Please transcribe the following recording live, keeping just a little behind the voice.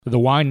The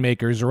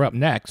Winemakers are up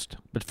next,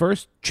 but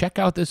first, check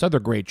out this other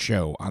great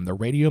show on the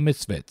Radio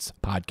Misfits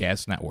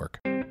Podcast Network.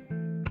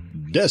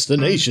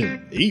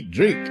 Destination Eat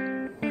Drink.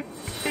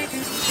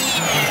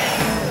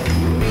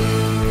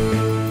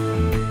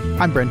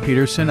 I'm Brent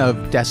Peterson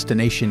of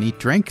Destination Eat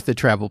Drink, the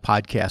travel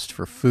podcast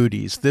for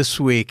foodies. This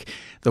week,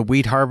 the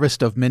wheat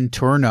harvest of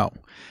Minturno,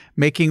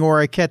 making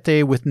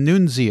orecchiette with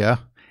Nunzia,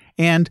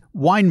 and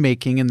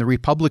winemaking in the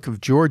Republic of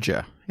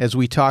Georgia, as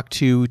we talk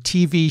to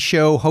TV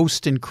show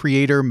host and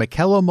creator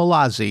Michela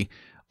Malazzi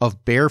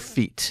of Bare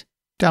Feet.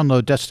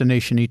 Download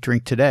Destination Eat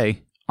Drink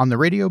today on the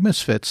Radio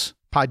Misfits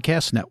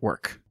Podcast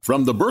Network.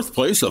 From the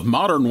birthplace of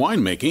modern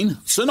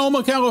winemaking,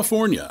 Sonoma,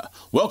 California,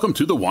 welcome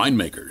to the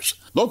Winemakers.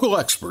 Local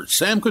experts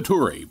Sam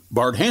Couturi,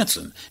 Bart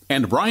Hansen,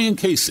 and Brian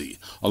Casey,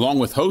 along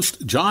with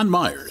host John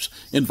Myers,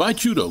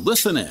 invite you to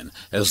listen in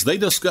as they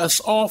discuss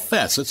all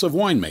facets of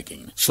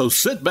winemaking. So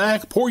sit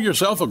back, pour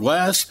yourself a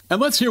glass, and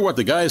let's hear what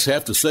the guys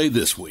have to say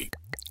this week.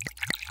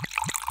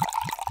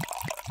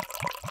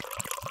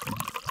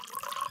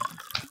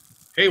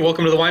 Hey,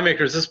 welcome to the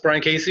Winemakers. This is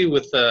Brian Casey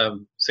with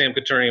Sam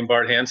Couturi and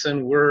Bart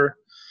Hansen.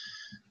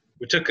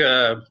 We took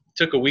a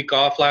week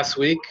off last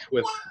week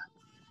with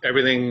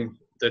everything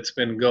that's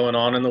been going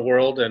on in the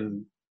world,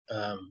 and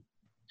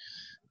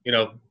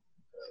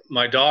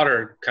my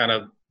daughter kind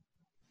of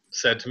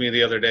said to me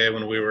the other day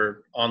when we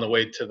were on the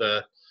way to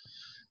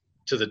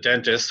the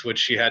dentist, which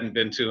she hadn't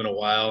been to in a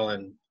while,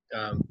 and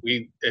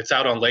it's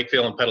out on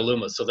Lakeville and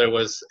Petaluma, so there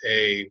was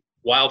a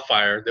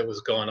wildfire that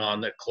was going on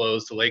that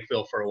closed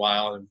Lakeville for a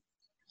while, and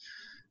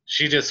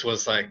she just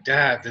was like,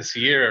 "Dad, this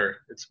year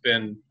it's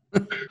been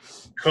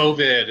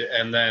COVID,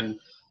 and then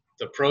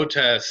the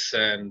protests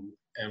and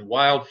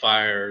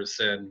wildfires,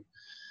 and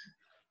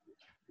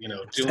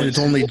doing and it's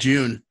only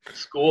June,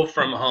 school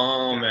from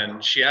home,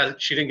 and she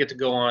didn't get to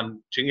go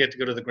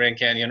to the Grand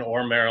Canyon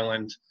or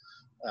Maryland.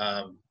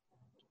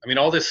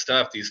 All this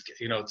stuff. It's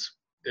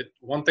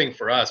one thing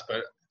for us,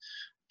 but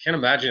can't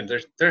imagine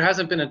there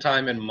hasn't been a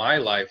time in my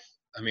life,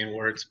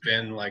 where it's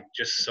been like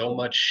just so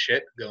much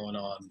shit going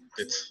on.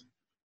 It's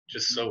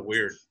just so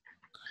weird.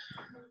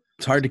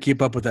 It's hard to keep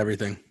up with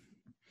everything.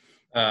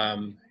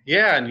 And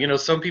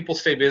some people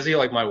stay busy,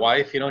 like my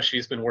wife.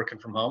 She's been working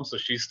from home, so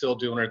she's still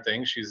doing her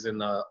thing. She's in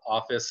the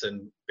office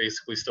and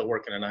basically still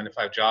working a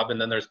 9-to-5 job.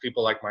 And then there's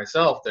people like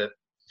myself that,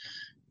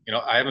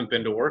 I haven't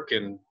been to work,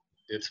 and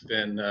it's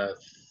been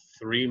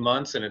 3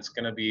 months, and it's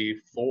going to be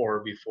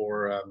 4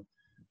 before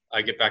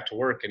I get back to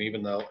work. And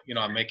even though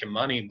I'm making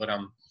money, but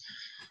I'm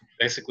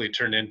basically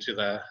turned into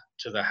the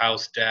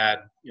house dad,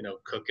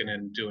 cooking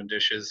and doing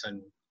dishes,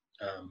 and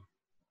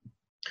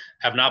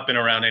have not been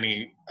around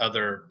any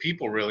other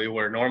people really,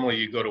 where normally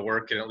you go to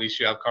work and at least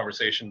you have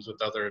conversations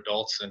with other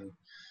adults, and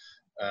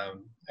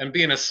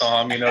being a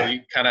som, you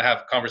kind of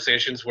have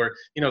conversations where,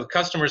 the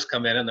customers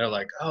come in and they're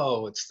like,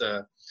 "Oh, it's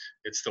the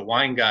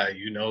wine guy,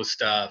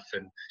 stuff."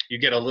 And you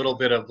get a little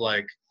bit of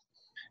like,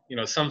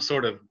 some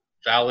sort of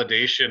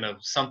validation of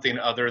something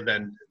other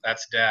than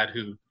that's Dad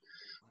who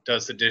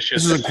does the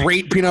dishes. This is a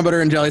great peanut butter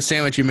and jelly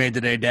sandwich you made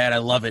today, Dad. I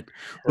love it.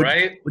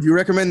 Right? Would you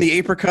recommend the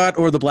apricot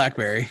or the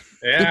blackberry?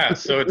 Yeah.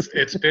 So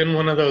it's been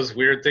one of those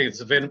weird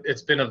things.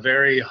 It's been a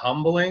very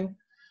humbling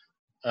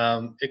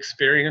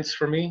experience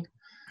for me.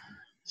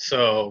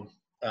 So,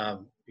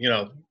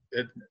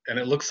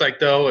 it looks like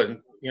though, and,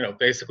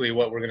 basically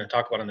what we're going to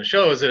talk about on the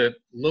show is that it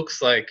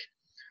looks like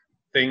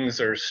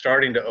things are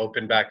starting to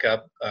open back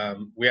up.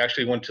 We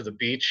actually went to the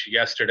beach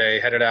yesterday,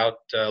 headed out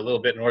a little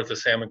bit north of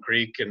Salmon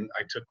Creek, and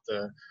I took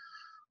the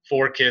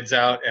 4 kids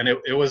out, and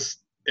it was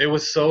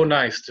so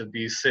nice to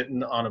be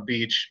sitting on a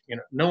beach.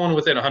 No one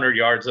within 100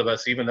 yards of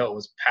us, even though it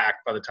was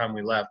packed by the time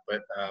we left,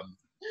 but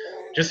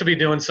just to be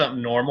doing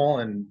something normal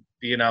and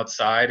being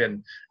outside.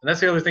 And that's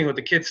the other thing with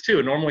the kids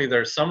too. Normally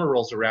there's summer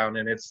rolls around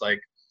and it's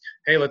like,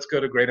 hey, let's go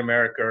to Great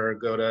America or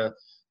go to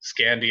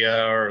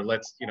Scandia, or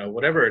let's,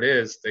 whatever it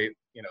is,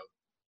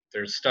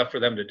 there's stuff for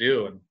them to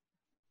do, and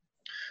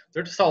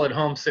they're just all at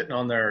home sitting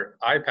on their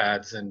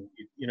iPads, and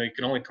you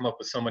can only come up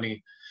with so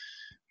many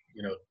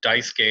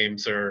dice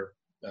games or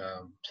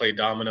play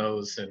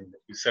dominoes, and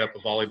we set up a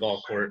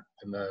volleyball court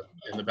in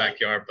the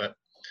backyard, but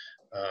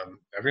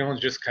everyone's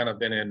just kind of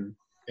been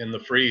in the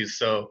freeze.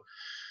 So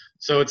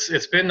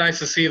it's been nice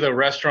to see the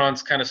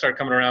restaurants kind of start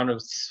coming around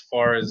as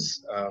far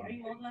as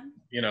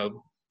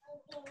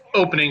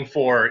opening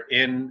for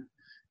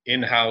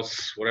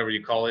in-house, whatever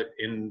you call it,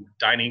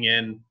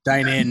 dine-in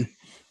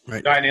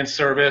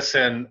service,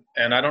 and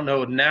I don't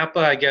know,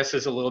 Napa I guess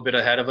is a little bit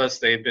ahead of us.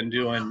 They've been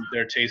doing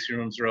their tasting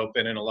rooms are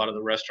open, and a lot of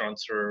the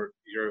restaurants you're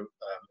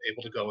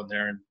able to go in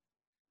there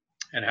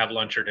and have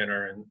lunch or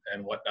dinner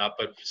and whatnot.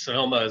 But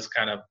Sonoma is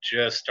kind of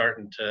just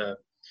starting to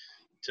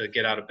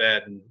get out of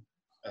bed, and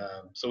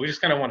so we just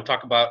kind of want to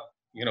talk about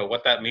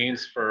what that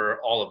means for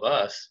all of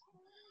us.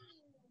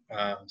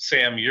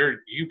 Sam,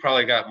 you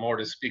probably got more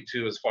to speak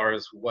to as far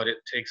as what it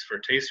takes for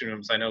tasting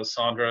rooms. I know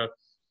Sandra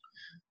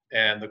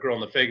and the girl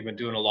in the fig have been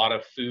doing a lot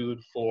of food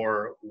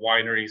for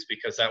wineries,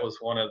 because that was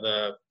one of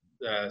the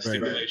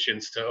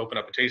stipulations to open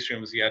up a tasting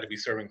room, is you had to be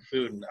serving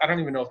food. And I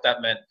don't even know if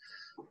that meant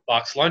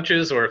box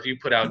lunches, or if you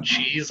put out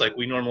cheese like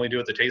we normally do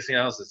at the tasting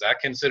house, is that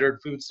considered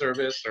food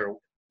service? Or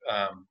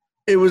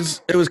It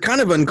was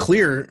kind of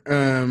unclear,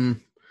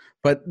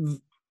 but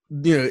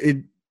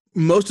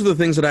most of the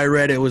things that I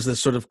read, it was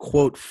this sort of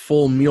quote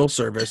full meal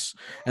service,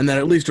 and that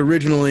at least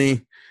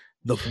originally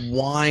the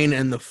wine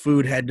and the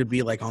food had to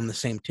be like on the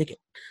same ticket.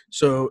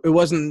 So it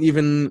wasn't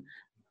even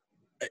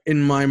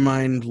in my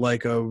mind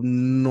like a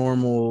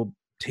normal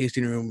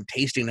tasting room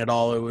tasting at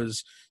all. It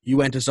was, you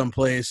went to some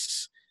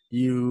place,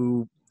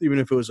 even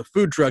if it was a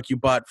food truck, you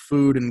bought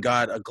food and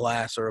got a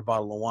glass or a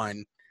bottle of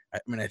wine. I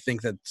mean, I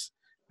think that's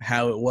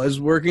how it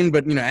was working.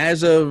 But,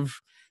 as of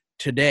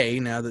today,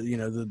 now that,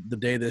 the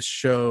day this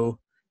show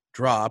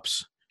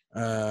drops,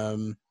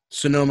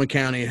 Sonoma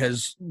County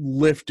has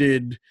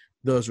lifted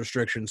those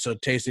restrictions. So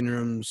tasting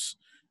rooms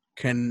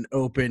can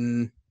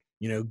open,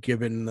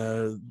 given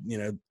the,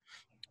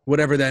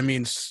 whatever that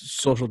means,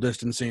 social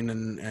distancing.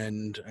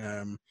 And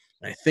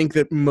I think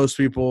that most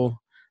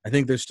people, I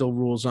think there's still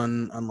rules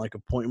on like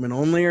appointment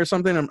only or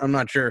something. I'm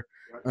not sure.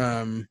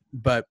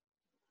 But,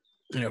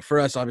 for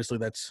us, obviously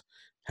that's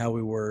how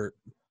we were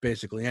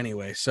basically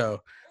anyway.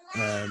 So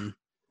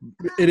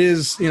it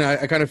is,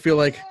 I kind of feel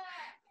like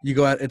you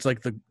go out, it's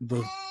like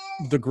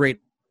the great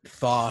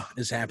thaw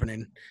is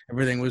happening.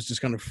 Everything was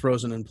just kind of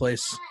frozen in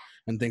place,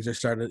 and things are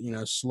started,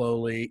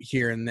 slowly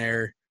here and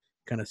there,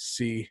 kind of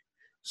see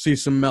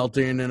some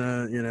melting and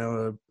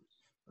a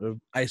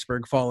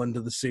iceberg fall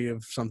into the sea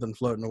of something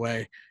floating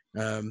away.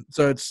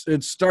 So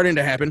it's starting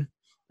to happen.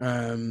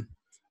 I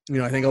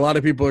think a lot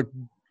of people are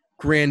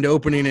grand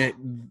opening it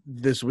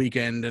this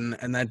weekend,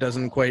 and that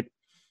doesn't quite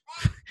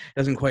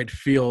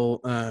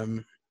feel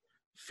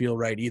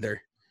right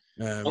either.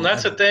 Well,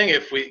 that's the thing.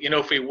 If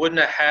we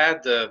wouldn't have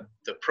had the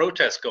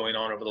protests going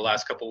on over the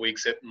last couple of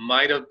weeks, it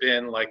might have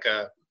been like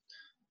a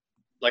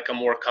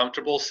more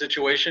comfortable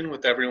situation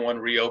with everyone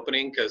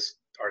reopening, because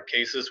our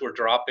cases were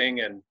dropping.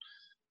 And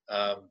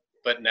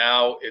but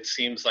now it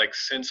seems like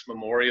since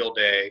Memorial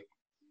Day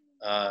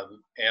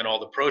and all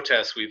the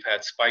protests, we've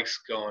had spikes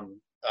going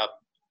up,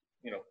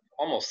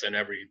 almost in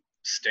every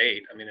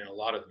state. I mean, in a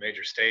lot of the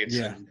major states.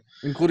 Yeah,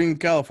 including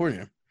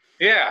California.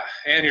 Yeah,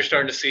 and you're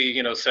starting to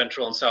see,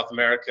 Central and South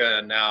America,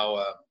 and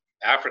now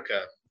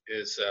Africa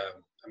is.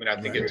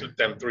 I think it took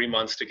them 3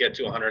 months to get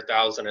to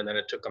 100,000, and then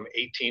it took them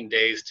 18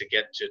 days to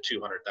get to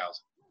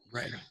 200,000.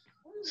 Right.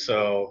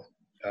 So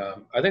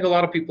I think a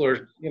lot of people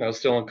are,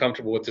 still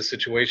uncomfortable with the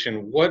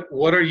situation.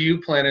 What are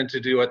you planning to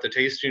do at the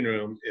tasting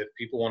room if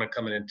people want to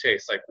come in and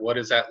taste? Like, what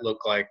does that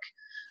look like?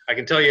 I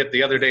can tell you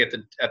the other day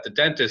at the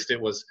dentist, it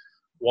was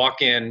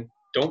walk in,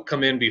 don't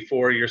come in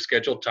before your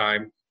scheduled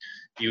time.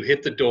 You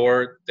hit the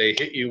door, they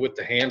hit you with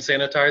the hand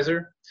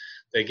sanitizer.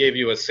 They gave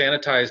you a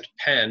sanitized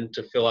pen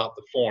to fill out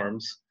the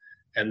forms.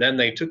 And then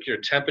they took your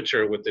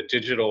temperature with the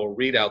digital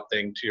readout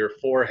thing to your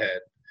forehead.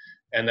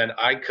 And then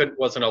I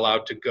wasn't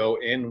allowed to go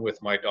in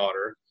with my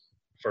daughter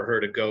for her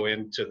to go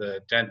into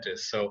the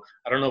dentist. So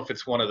I don't know if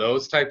it's one of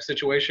those type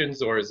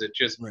situations, or is it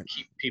just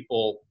keep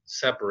people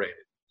separated?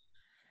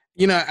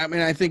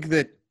 I think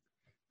that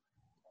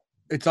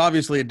it's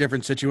obviously a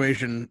different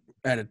situation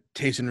at a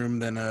tasting room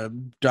than a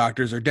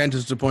doctor's or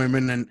dentist's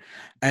appointment.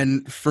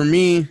 And for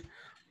me,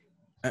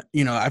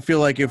 I feel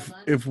like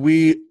if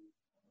we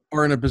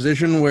are in a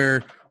position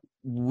where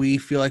we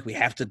feel like we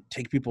have to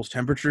take people's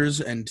temperatures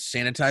and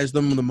sanitize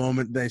them the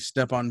moment they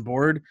step on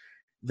board,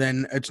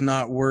 then it's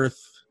not worth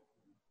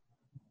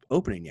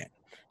opening yet.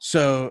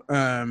 So,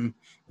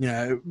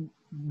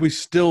 we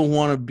still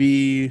want to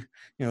be,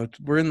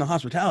 we're in the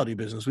hospitality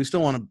business. We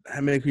still want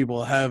to make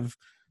people have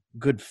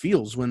good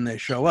feels when they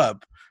show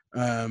up.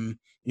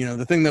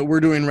 The thing that we're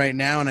doing right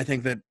now, and I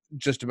think that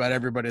just about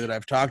everybody that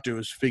I've talked to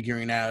is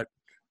figuring out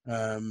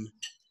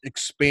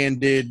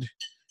expanded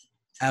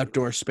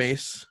outdoor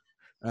space.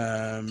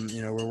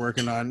 We're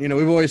working on,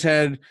 we've always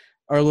had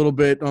our little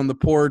bit on the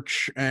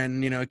porch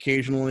and,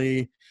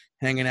 occasionally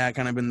hanging out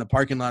kind of in the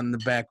parking lot, in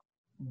the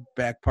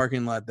back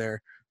parking lot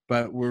there.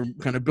 But we're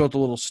kind of built a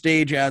little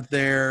stage out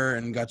there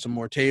and got some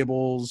more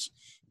tables,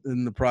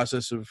 in the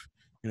process of,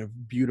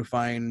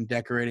 beautifying and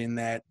decorating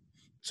that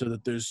so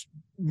that there's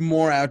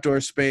more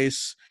outdoor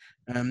space.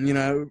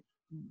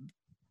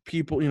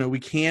 People, we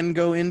can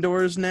go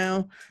indoors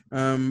now,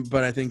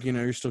 but I think,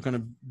 you're still kind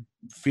of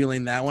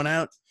feeling that one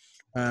out.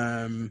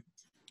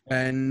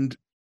 And,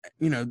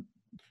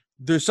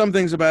 there's some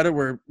things about it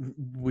where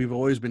we've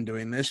always been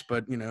doing this,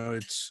 but,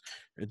 it's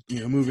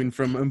moving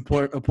from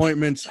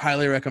appointments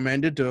highly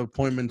recommended to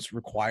appointments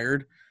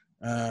required,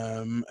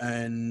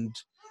 and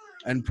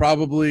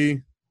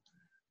probably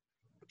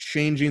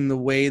changing the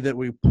way that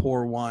we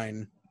pour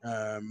wine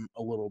a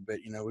little bit.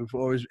 We've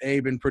always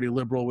been pretty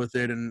liberal with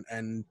it,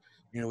 and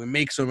we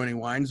make so many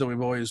wines that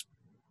we've always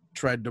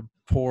tried to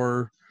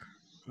pour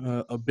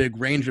a big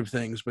range of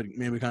things, but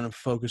maybe kind of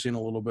focusing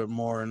a little bit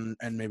more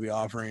and maybe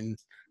offering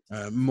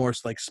more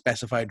like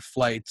specified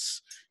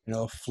flights,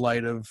 a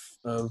flight of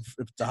if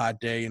it's a hot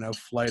day,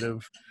 flight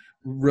of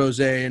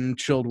rosé and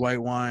chilled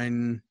white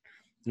wine,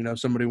 if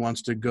somebody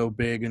wants to go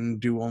big and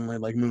do only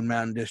like Moon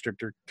Mountain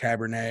District or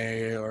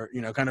Cabernet, or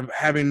kind of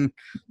having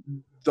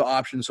the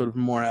option sort of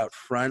more out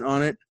front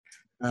on it.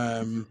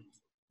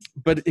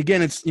 But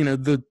again, it's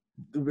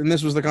and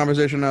this was the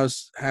conversation I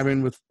was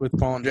having with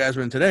Paul and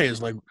Jasmine today,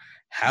 is like,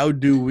 how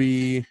do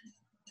we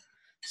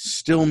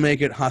still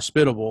make it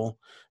hospitable,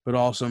 but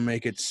also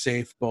make it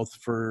safe both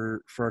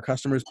for our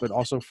customers, but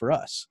also for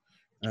us,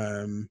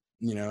 and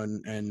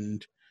kind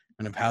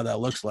of how that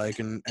looks like.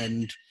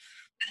 And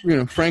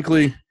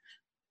frankly,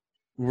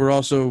 we're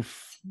also,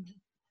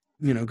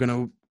 going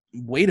to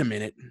wait a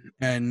minute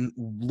and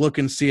look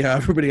and see how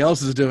everybody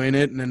else is doing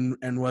it,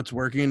 and what's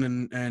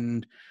working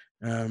and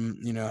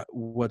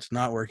what's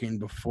not working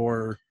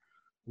before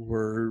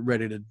we're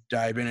ready to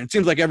dive in. It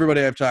seems like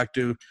everybody I've talked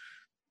to,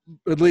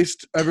 at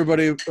least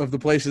everybody of the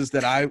places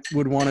that I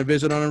would want to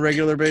visit on a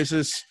regular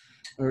basis,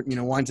 or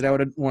wines that I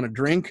would want to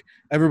drink,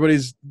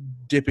 everybody's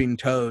dipping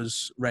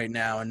toes right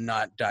now and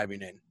not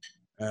diving in,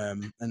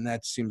 and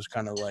that seems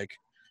kind of like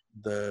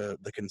the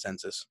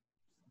consensus.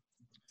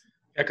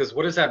 Yeah, because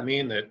what does that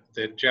mean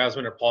that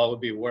Jasmine or Paul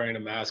would be wearing a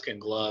mask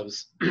and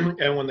gloves,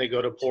 and when they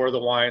go to pour the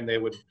wine, they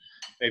would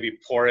maybe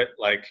pour it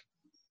like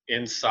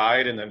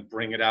inside and then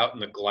bring it out in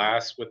the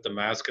glass with the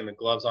mask and the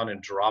gloves on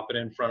and drop it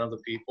in front of the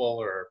people?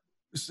 Or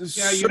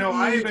yeah,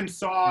 I even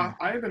saw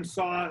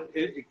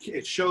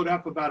it showed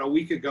up about a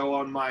week ago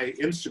on my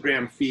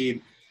Instagram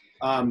feed,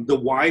 the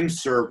wine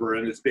server,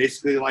 and it's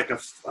basically like a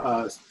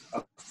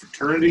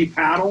fraternity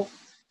paddle,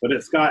 but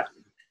it's got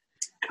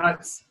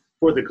cuts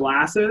for the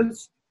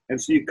glasses.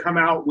 And so you come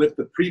out with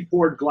the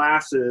pre-poured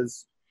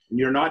glasses, and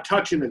you're not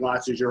touching the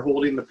glasses, you're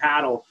holding the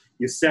paddle.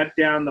 You set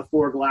down the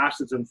 4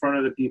 glasses in front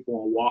of the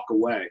people and walk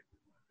away.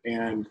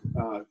 And,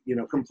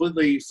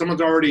 completely,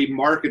 someone's already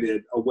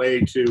marketed a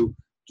way to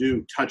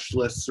do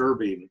touchless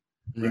serving,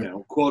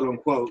 quote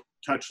unquote,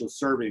 touchless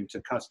serving to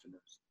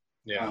customers.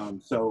 Yeah.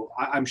 So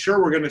I'm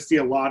sure we're going to see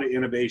a lot of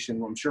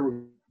innovation. I'm sure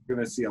we're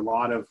going to see a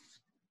lot of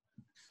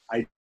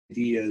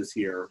ideas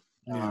here.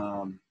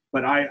 Yeah.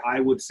 But I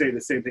would say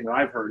the same thing that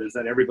I've heard is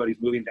that everybody's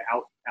moving to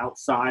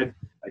outside.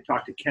 I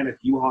talked to Kenneth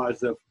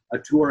Uhas of a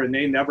tour, and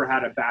they never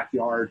had a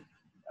backyard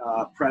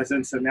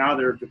presence, and now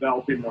they're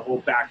developing the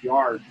whole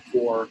backyard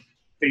for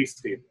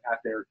tasting at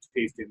their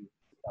tasting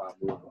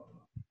room.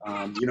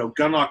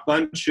 Gunlock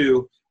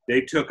Bunchu,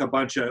 they took a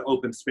bunch of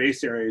open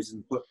space areas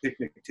and put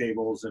picnic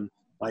tables and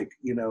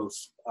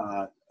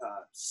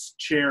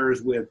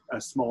chairs with a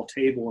small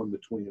table in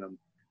between them.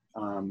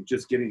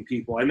 Just getting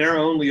people, and they're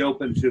only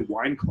open to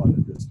wine club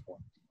at this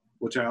point,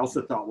 which I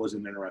also thought was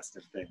an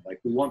interesting thing. Like,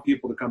 we want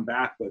people to come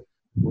back, but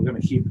we're going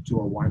to keep it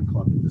to our wine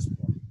club at this point.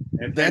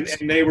 And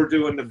they were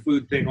doing the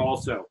food thing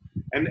also.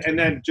 And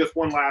then just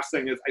one last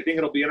thing is, I think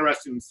it'll be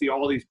interesting to see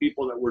all these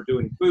people that were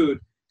doing food.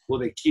 Will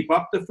they keep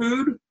up the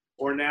food,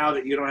 or now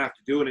that you don't have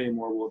to do it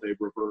anymore, will they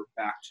revert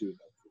back to the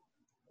food?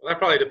 Well, that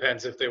probably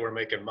depends if they were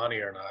making money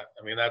or not.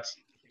 I mean, that's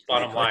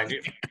bottom line.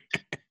 You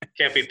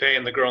can't be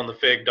paying the girl in the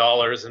fig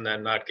dollars and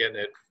then not getting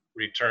it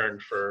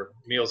returned for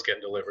meals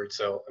getting delivered.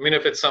 So, I mean,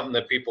 if it's something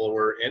that people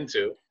were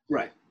into,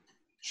 right,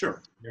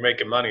 sure, you're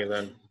making money,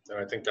 then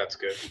I think that's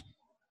good.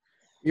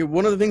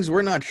 One of the things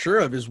we're not sure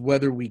of is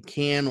whether we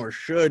can or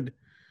should,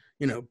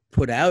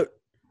 put out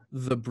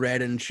the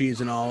bread and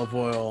cheese and olive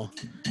oil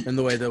in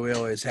the way that we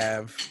always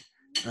have.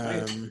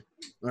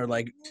 Or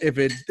like,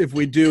 if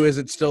we do, is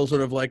it still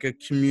sort of like a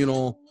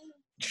communal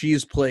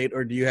cheese plate,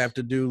 or do you have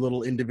to do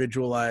little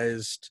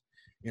individualized,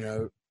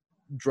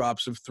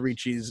 drops of 3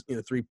 cheese,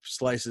 3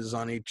 slices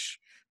on each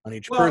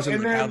person,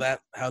 and then,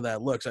 how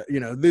that looks.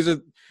 These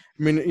are,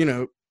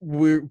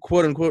 we're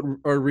quote unquote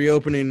are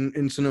reopening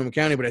in Sonoma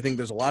County, but I think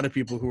there's a lot of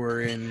people who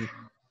are in.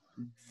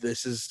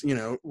 This is,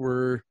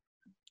 we're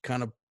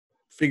kind of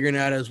figuring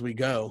out as we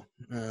go,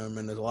 and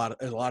there's a lot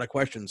of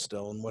questions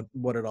still, and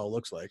what it all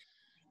looks like.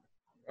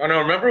 I don't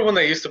know. Remember when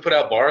they used to put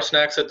out bar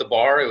snacks at the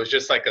bar? It was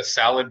just like a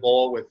salad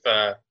bowl with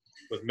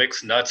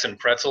mixed nuts and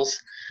pretzels,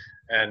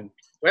 and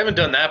we haven't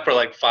done that for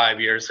like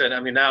 5 years. And I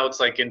mean, now it's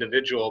like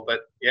individual,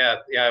 but yeah,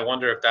 I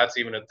wonder if that's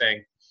even a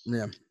thing.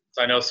 Yeah.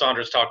 So I know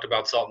Saunders talked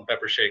about salt and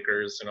pepper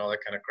shakers and all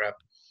that kind of crap.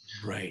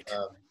 Right.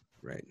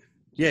 Right.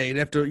 Yeah, you'd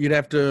have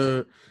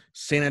to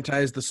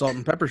sanitize the salt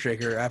and pepper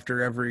shaker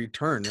after every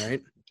turn,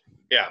 right?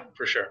 Yeah,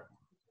 for sure.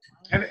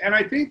 And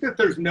I think that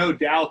there's no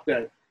doubt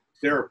that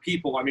there are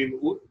people. I mean,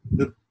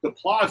 the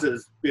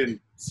plaza's been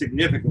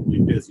significantly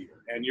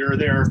busier, and you're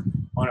there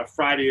on a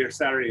Friday or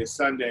Saturday or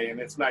Sunday, and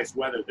it's nice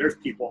weather. There's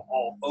people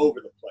all over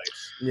the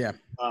place. Yeah.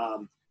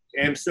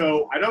 And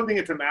so I don't think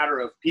it's a matter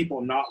of people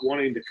not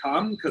wanting to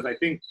come, because I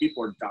think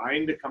people are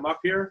dying to come up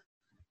here.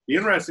 The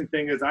interesting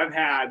thing is I've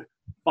had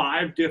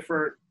 5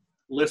 different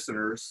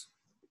listeners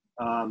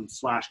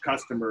 /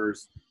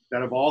 customers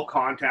that have all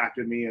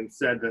contacted me and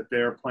said that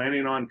they're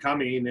planning on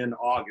coming in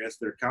August.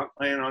 They're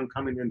planning on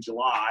coming in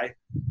July.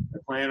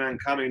 They're planning on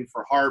coming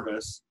for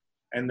harvest.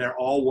 And they're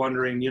all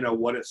wondering,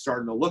 what it's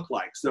starting to look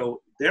like.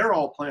 So they're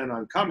all planning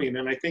on coming.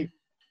 And I think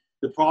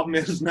the problem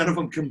is none of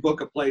them can book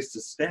a place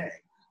to stay.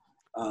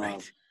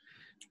 Right.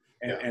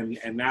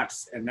 and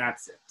that's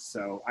it.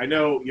 So I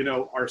know,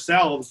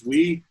 ourselves,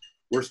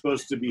 we're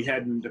supposed to be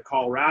heading to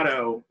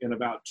Colorado in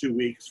about 2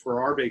 weeks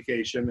for our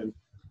vacation, and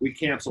we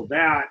canceled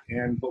that.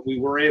 But we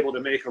were able to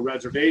make a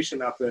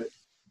reservation up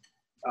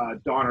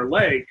at Donner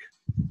Lake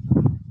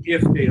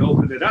if they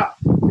opened it up,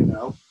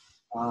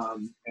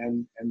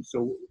 and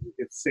so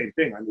it's the same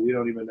thing. I mean, we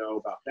don't even know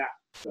about that.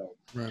 So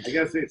right. I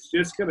guess it's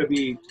just going to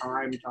be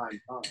time.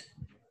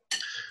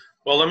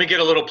 Well, let me get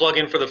a little plug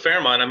in for the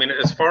Fairmont. I mean,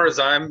 as far as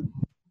I'm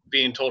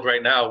being told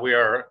right now, we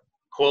are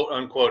quote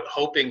unquote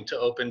hoping to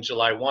open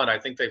July 1. I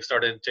think they've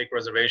started to take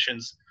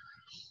reservations.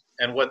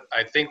 And what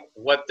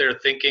they're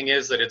thinking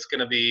is that it's going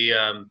to be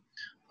a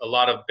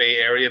lot of Bay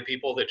Area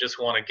people that just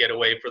want to get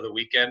away for the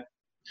weekend.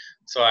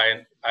 So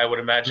I would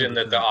imagine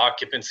that the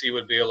occupancy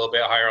would be a little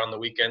bit higher on the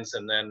weekends,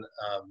 and then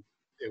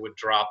it would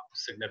drop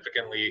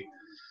significantly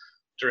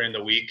during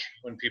the week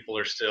when people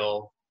are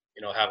still,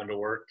 having to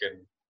work. And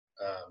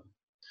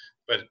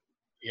but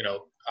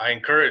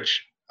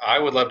I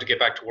would love to get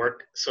back to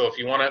work. So if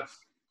you want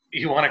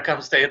to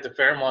come stay at the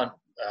Fairmont,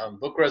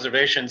 book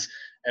reservations.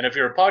 And if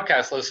you're a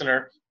podcast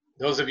listener,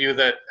 those of you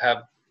that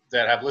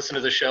have listened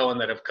to the show and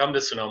that have come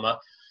to Sonoma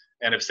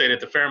and have stayed at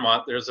the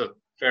Fairmont, there's a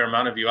fair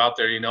amount of you out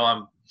there.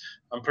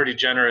 I'm pretty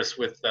generous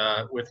with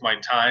my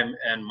time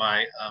and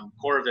my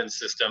Coravin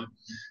system.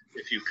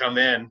 If you come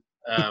in,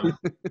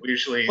 we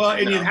usually. Well,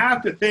 and you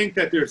have to think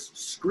that there's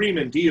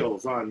screaming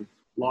deals on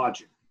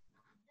lodging.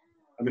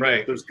 I mean,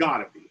 right. There's got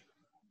to be.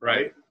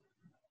 Right.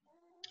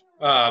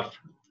 I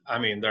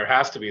mean, there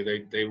has to be.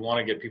 They want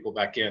to get people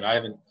back in. I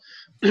haven't,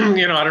 I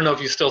don't know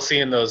if you're still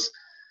seeing those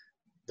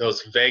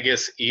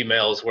Vegas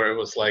emails where it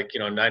was like,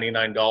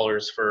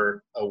 $99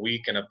 for a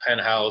week in a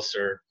penthouse,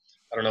 or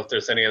I don't know if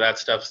there's any of that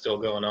stuff still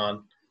going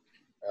on.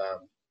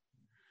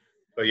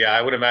 But yeah,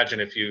 I would imagine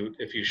if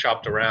you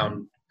shopped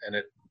around, and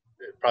it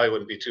probably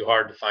wouldn't be too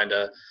hard to find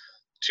a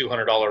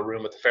 $200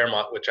 room at the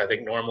Fairmont, which I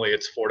think normally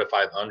it's $400 to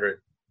 $500.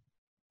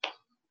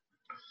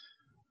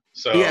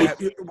 So yeah,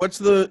 what's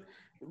the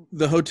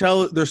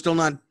hotel? They're still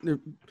not,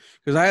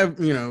 because I have,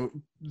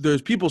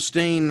 there's people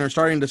staying or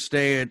starting to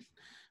stay at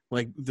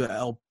like the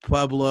El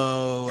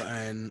Pueblo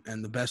and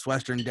the Best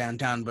Western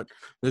downtown, but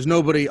there's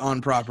nobody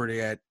on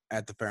property at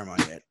the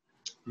Fairmont yet.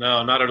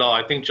 No, not at all.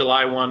 I think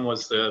July 1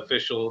 was the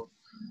official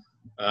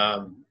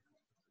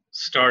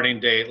starting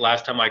date.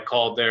 Last time I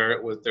called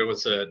there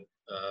was a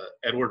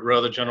Edward Rowe,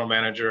 the general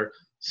manager,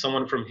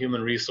 someone from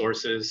Human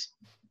Resources.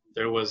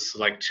 There was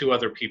like 2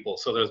 other people.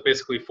 So there's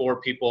basically 4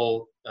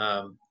 people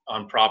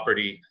on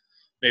property,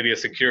 maybe a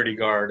security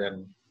guard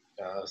and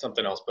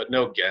something else, but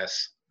no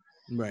guests.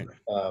 Right.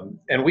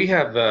 And we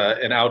have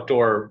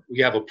we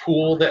have a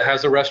pool that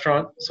has a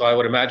restaurant. So I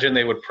would imagine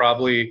they would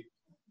probably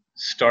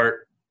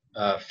start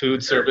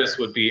food service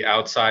would be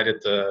outside in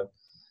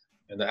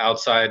the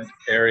outside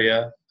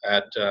area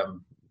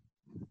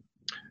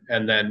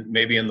and then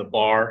maybe in the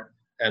bar.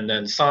 And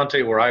then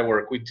Sante, where I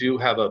work, we do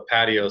have a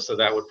patio, so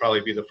that would probably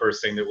be the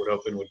first thing that would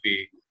open would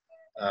be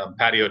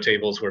patio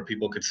tables where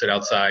people could sit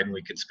outside and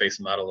we could space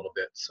them out a little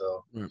bit.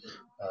 So,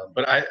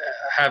 but I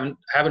haven't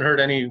heard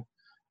any,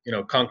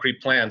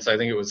 concrete plans. I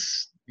think it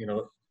was,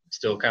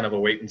 still kind of a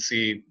wait and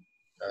see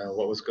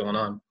what was going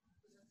on.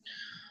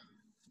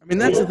 I mean,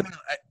 that's the thing.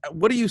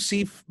 What do you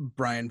see,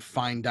 Brian,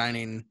 fine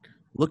dining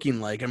looking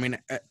like? I mean,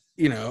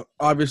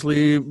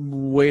 obviously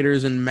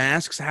waiters and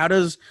masks. How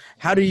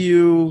do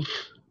you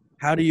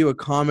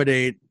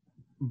accommodate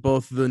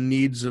both the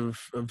needs of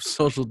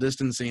social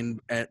distancing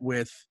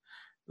with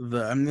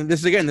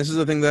this is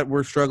the thing that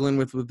we're struggling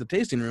with the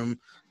tasting room.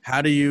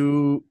 How do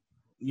you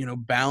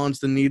balance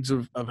the needs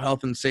of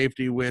health and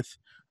safety with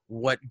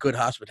what good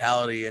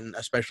hospitality, and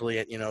especially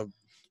at, a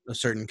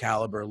certain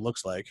caliber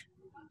looks like?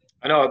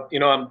 I know,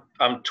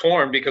 I'm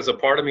torn because a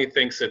part of me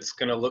thinks it's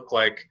going to look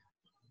like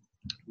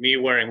me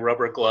wearing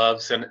rubber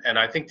gloves. And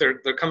I think they're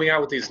coming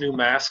out with these new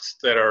masks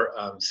that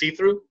are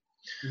see-through.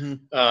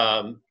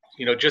 Mm-hmm.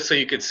 Just so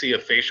you could see a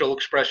facial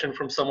expression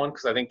from someone,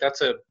 because I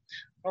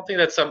don't think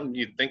that's something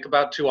you think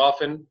about too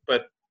often,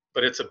 but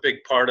it's a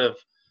big part of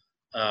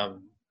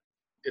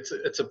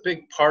it's a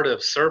big part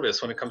of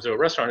service when it comes to a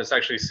restaurant. It's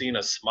actually seeing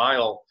a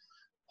smile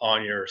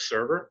on your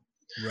server,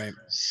 right?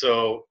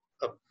 So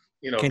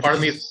Can't part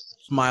of me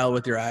smile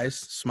with your eyes,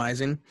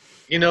 smizing.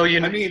 You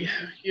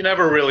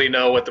never really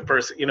know what the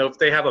person, if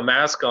they have a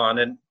mask on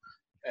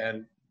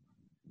and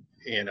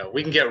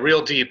we can get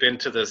real deep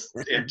into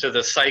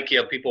the psyche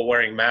of people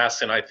wearing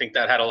masks. And I think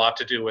that had a lot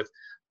to do with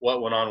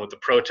what went on with the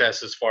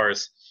protests as far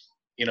as,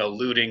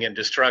 looting and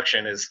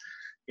destruction is,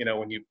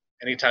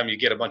 anytime you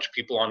get a bunch of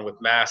people on with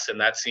masks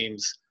and that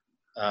seems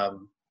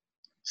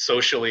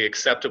socially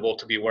acceptable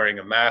to be wearing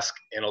a mask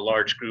in a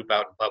large group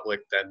out in public,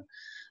 then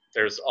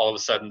there's all of a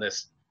sudden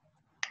this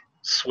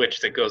switch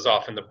that goes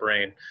off in the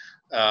brain.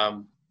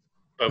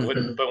 But when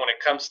it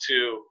comes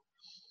to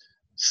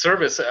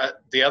service,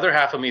 the other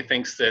half of me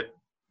thinks that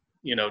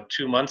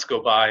 2 months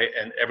go by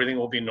and everything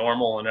will be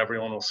normal and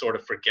everyone will sort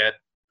of forget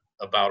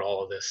about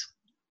all of this.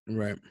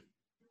 Right.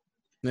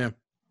 Yeah.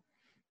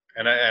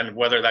 And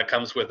whether that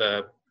comes with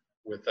a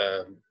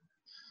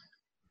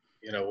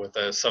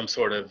with some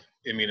sort of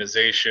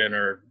immunization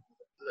or,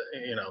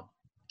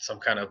 some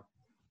kind of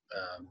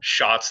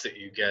shots that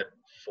you get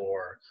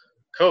for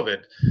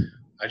COVID.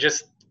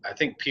 I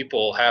think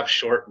people have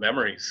short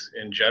memories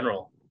in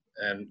general,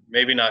 and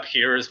maybe not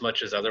here as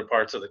much as other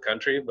parts of the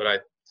country,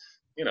 but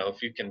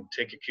if you can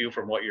take a cue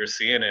from what you're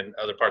seeing in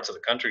other parts of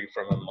the country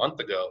from a month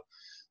ago,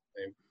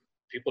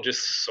 people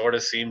just sort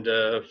of seem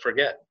to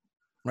forget.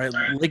 Right.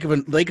 Lake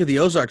of the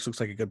Ozarks looks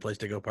like a good place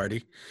to go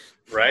party.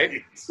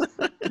 Right.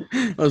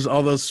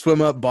 all those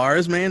swim up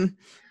bars, man.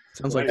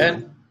 Sounds like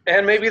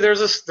and maybe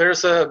there's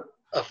a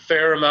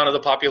fair amount of the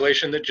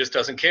population that just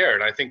doesn't care.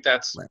 And I think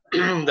that's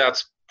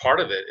that's part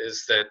of it,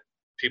 is that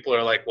people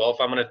are like, well, if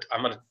I'm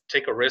gonna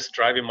take a risk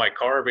driving my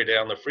car every day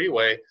on the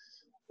freeway,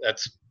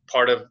 that's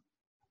part of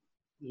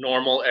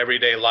normal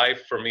everyday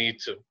life for me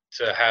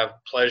to have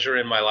pleasure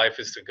in my life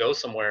is to go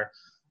somewhere,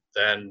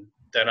 then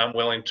I'm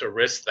willing to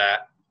risk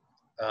that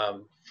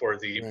for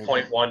the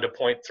 0.1 to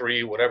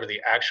 0.3, whatever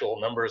the actual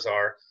numbers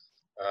are,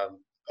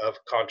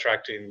 of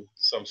contracting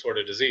some sort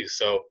of disease.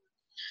 So,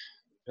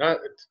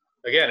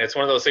 again, it's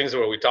one of those things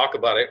where we talk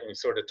about it and we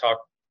sort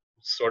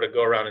of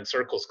go around in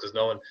circles, because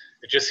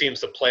it just seems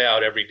to play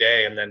out every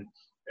day, and then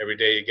every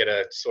day you get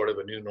a sort of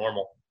a new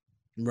normal.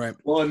 Right.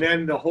 Well, and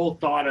then the whole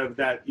thought of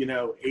that,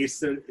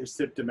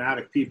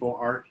 asymptomatic people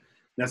aren't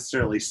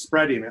necessarily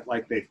spreading it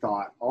like they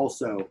thought.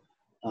 Also,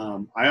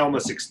 I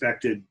almost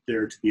expected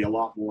there to be a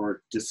lot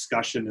more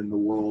discussion in the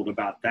world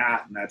about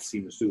that, and that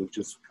seems to have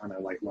just kind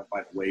of like went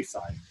by the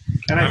wayside.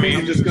 And I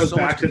think it just goes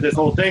back to this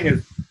whole thing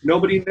is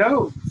nobody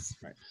knows.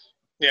 Right.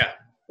 Yeah.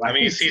 I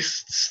mean, you see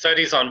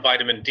studies on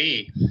vitamin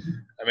D.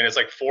 I mean, it's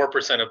like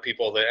 4% of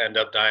people that end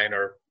up dying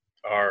are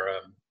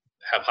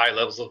have high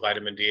levels of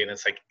vitamin D, and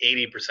it's like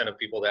 80% of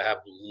people that have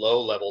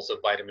low levels of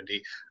vitamin D.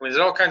 I mean,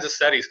 there's all kinds of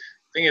studies.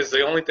 The thing is,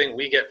 the only thing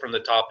we get from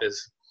the top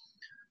is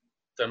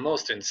the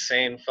most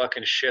insane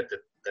fucking shit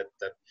that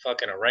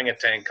fucking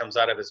orangutan comes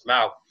out of his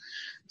mouth.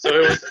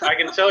 So I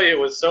can tell you, it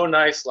was so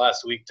nice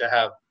last week to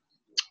have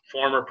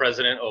former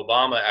President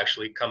Obama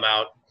actually come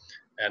out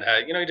and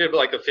he did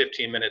like a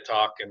 15-minute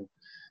talk, and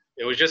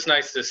it was just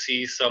nice to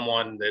see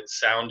someone that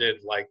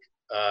sounded like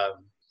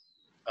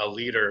a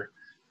leader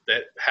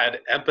that had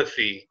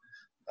empathy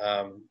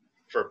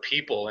for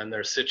people and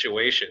their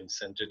situations,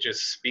 and to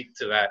just speak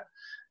to that.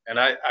 And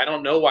I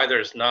don't know why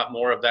there's not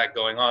more of that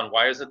going on.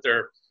 Why isn't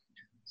there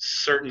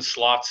certain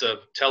slots of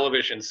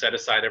television set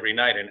aside every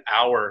night, an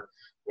hour,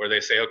 where they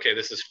say, okay,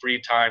 this is free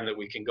time that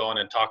we can go on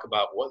and talk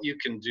about what you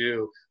can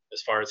do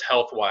as far as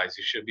health-wise.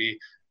 You should be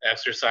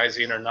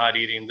exercising or not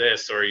eating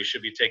this, or you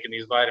should be taking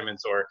these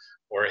vitamins, or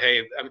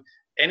hey,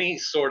 any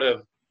sort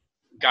of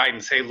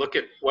guidance. Hey, look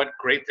at what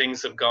great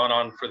things have gone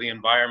on for the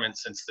environment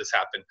since this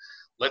happened.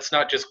 Let's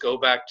not just go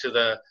back to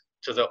the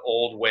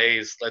old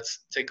ways.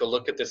 Let's take a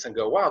look at this and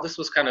go, wow, this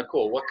was kind of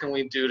cool. What can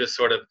we do to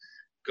sort of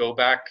go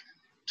back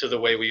to the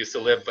way we used to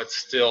live, but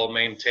still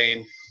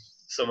maintain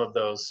some of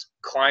those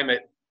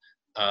climate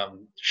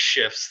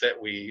shifts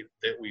that we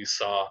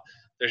saw?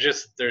 There's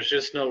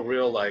just no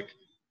real like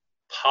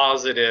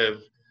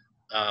positive,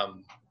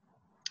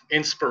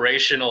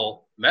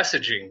 inspirational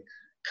messaging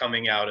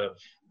coming out of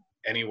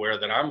anywhere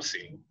that I'm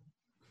seeing.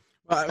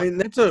 Well, I mean,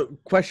 that's a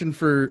question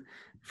for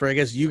I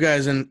guess you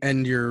guys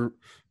and your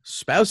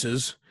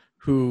spouses,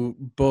 who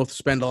both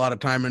spend a lot of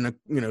time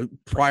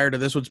prior to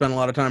this would spend a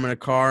lot of time in a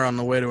car on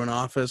the way to an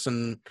office,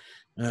 and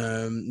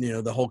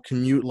the whole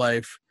commute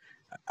life.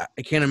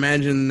 I can't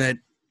imagine that,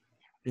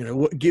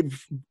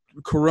 give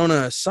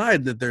Corona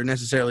aside, that they're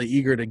necessarily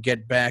eager to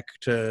get back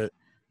to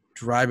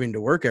driving to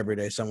work every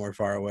day somewhere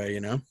far away,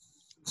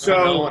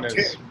 So,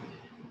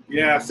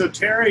 so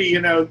Terry,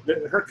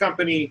 her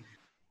company,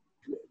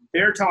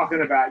 they're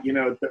talking about,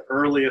 the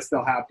earliest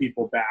they'll have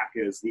people back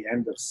is the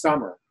end of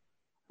summer.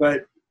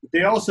 But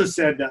they also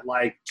said that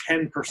like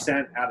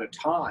 10% at a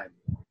time.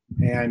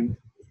 And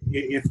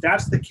if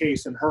that's the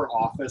case in her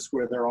office,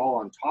 where they're all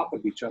on top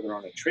of each other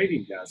on a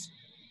trading desk,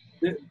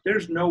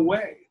 there's no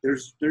way.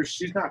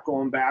 She's not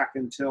going back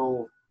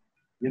until,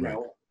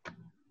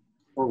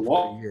 for a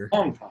long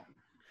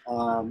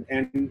time.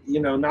 And,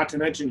 not to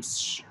mention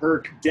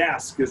her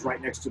desk is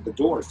right next to the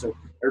door. So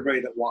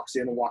everybody that walks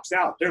in and walks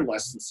out, they're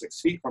less than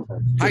 6 feet from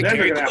her. So then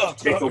they're going to have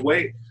to take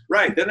away.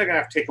 Right. Then they're going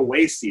to have to take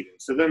away seating.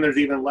 So then there's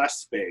even less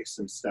space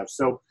and stuff.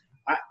 So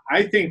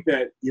I think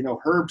that,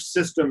 her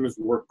systems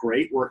work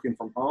great working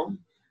from home.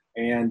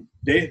 And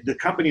the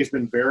company has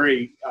been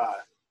very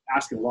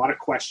asking a lot of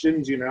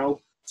questions,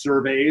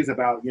 surveys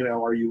about,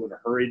 are you in a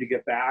hurry to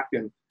get back?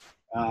 And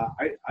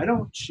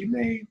she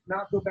may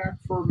not go back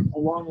for a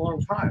long,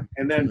 long time.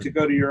 And then to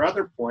go to your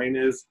other point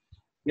is,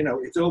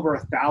 it's over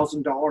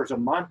 $1,000 a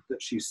month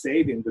that she's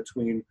saving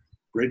between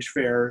bridge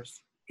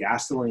fares,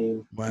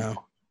 gasoline.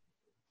 Wow.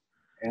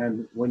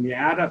 And when you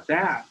add up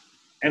that,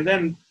 and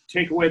then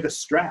take away the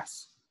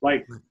stress,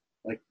 like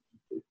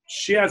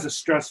she has a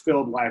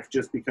stress-filled life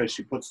just because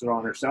she puts it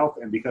on herself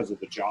and because of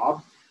the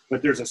job.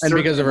 But there's and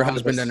because of her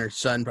husband and her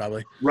son,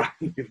 probably. Right,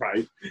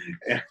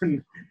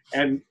 and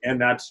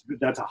that's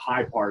a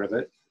high part of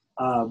it.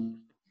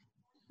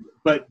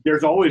 but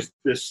there's always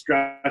this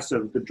stress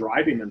of the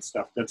driving and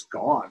stuff that's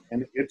gone,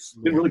 and it's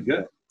been really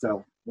good.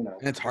 So, you know,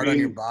 And it's hard on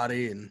your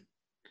body. And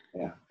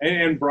yeah.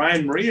 And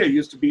Brian Maria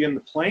used to be in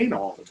the plane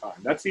all the time.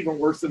 That's even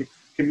worse than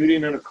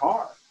commuting in a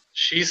car.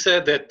 She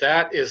said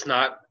that is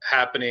not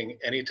happening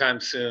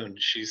anytime soon.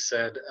 She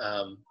said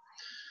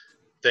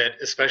that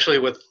especially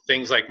with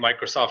things like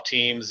Microsoft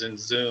Teams and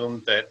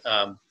Zoom, that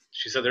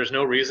she said there's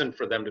no reason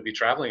for them to be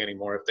traveling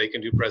anymore if they can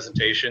do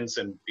presentations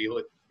and be,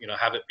 you know,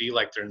 have it be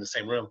like they're in the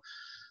same room.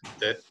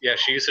 That, yeah,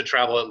 she used to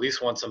travel at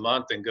least once a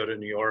month and go to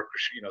New York or,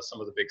 you know, some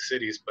of the big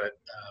cities, but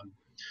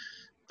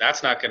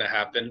that's not going to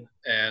happen.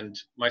 And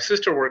my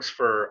sister works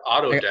for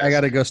Autodesk. I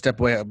got to go step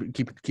away.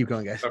 Keep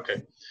going, guys.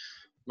 Okay.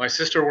 My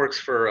sister works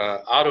for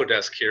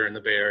Autodesk here in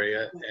the Bay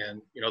Area,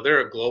 and, you know,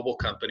 they're a global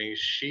company.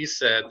 She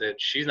said that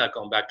she's not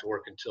going back to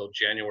work until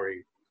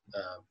January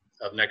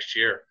of next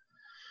year.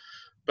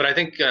 But I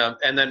think,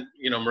 and then,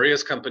 you know,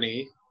 Maria's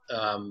company,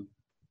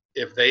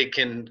 if they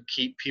can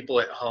keep people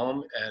at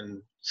home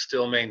and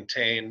still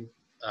maintain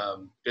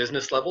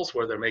business levels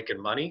where they're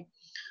making money,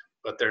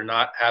 but they're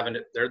not having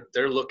it,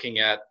 they're looking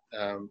at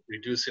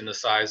reducing the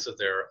size of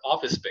their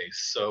office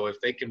space. So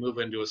if they can move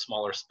into a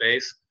smaller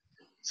space,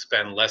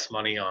 spend less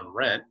money on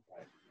rent,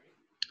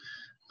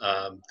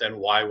 then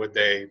why would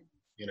they,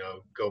 you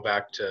know, go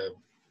back to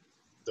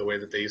the way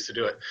that they used to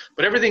do it?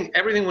 But everything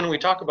when we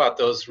talk about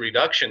those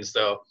reductions,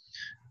 though,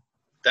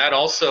 that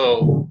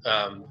also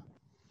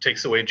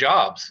takes away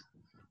jobs.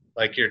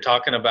 Like you're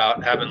talking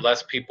about having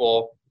less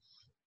people,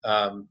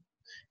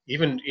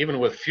 even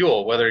with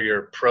fuel, whether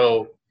you're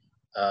pro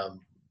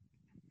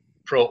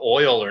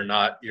oil or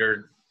not,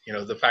 you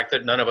know, the fact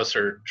that none of us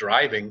are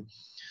driving,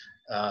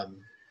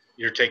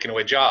 you're taking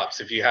away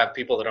jobs. If you have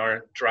people that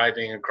aren't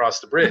driving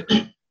across the bridge,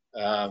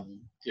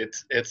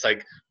 it's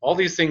like all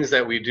these things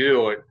that we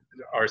do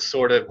are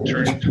sort of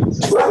turned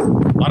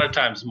a lot of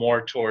times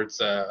more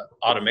towards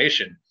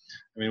automation.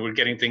 I mean, we're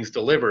getting things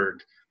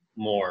delivered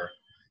more,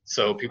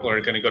 so people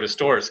aren't going to go to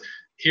stores.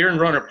 Here in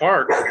Rohnert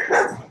Park,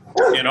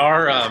 in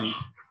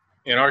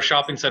our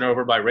shopping center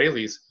over by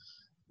Rayleigh's,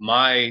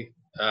 my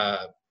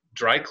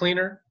dry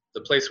cleaner,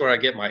 the place where I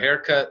get my hair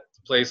cut,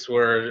 the place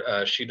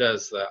where she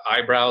does the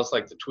eyebrows,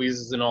 like the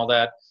tweezers and all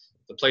that,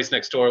 the place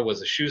next door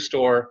was a shoe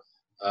store.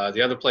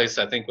 The other place,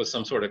 I think, was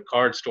some sort of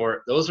card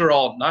store. Those are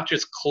all not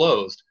just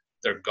closed,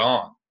 they're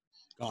gone.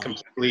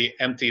 Completely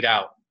emptied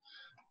out.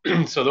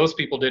 So those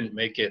people didn't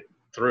make it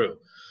through.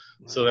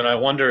 So then I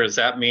wonder, does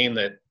that mean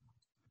that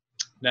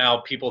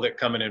now people that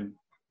come in and,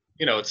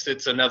 you know,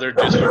 it's another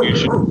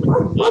distribution?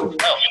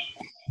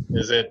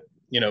 Is it,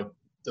 you know,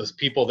 those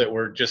people that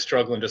were just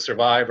struggling to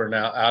survive are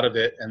now out of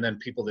it, and then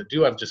people that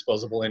do have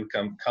disposable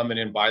income come in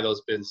and buy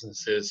those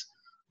businesses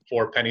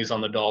for pennies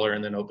on the dollar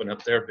and then open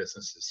up their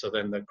businesses. So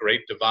then the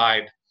great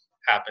divide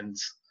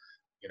happens,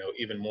 you know,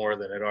 even more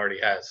than it already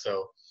has.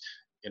 So,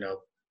 you know,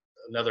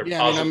 another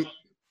positive. I mean,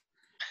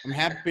 I'm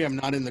happy I'm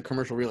not in the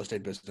commercial real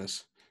estate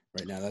business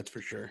right now. That's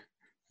for sure.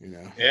 You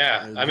know.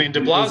 Yeah, I mean,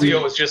 De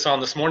Blasio was just on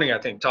this morning, I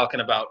think, talking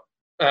about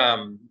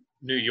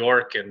New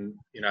York and,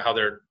 you know, how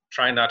they're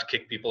trying not to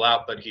kick people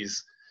out, but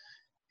he's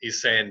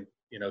saying,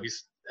 you know,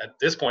 he's at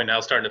this point now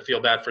starting to feel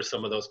bad for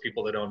some of those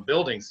people that own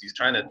buildings. He's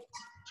trying to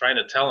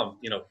tell them,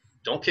 you know,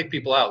 don't kick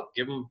people out,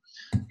 give them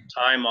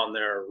time on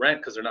their rent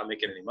because they're not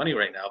making any money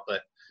right now.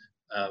 But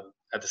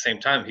at the same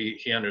time,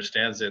 he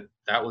understands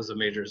that was a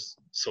major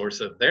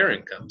source of their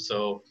income.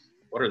 So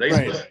what are they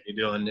supposed to be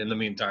doing in the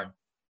meantime?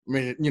 I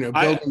mean, you know,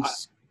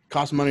 buildings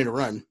cost money to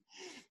run.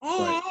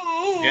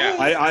 Right. Yeah.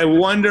 I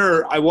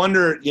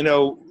wonder, you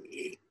know,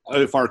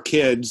 if our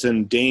kids,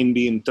 and Dane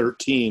being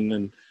 13,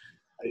 and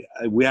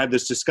we had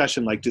this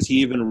discussion, like, does he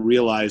even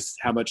realize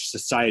how much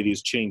society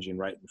is changing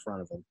right in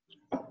front of him?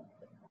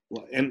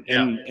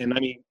 And I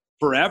mean,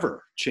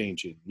 forever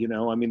changing, you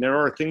know, I mean, there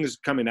are things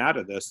coming out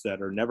of this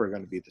that are never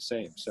going to be the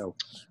same. So,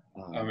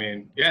 I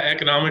mean, yeah,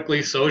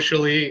 economically,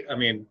 socially, I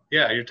mean,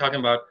 yeah, you're talking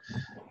about,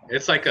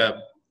 it's like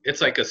a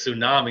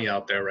tsunami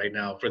out there right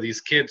now for these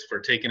kids for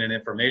taking in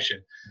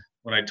information.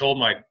 When I told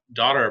my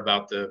daughter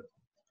about the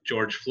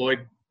George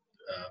Floyd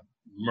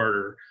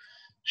murder,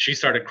 she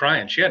started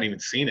crying. She hadn't even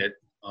seen it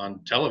on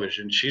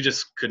television. She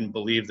just couldn't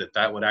believe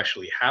that would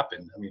actually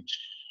happen. I mean,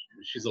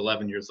 she's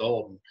 11 years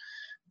old and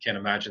can't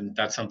imagine that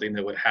that's something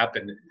that would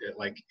happen,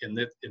 like in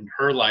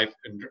her life,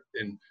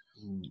 in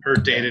her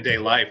day-to-day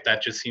life.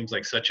 That just seems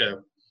like such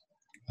a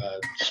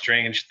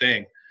strange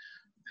thing.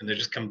 And they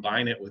just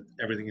combine it with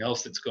everything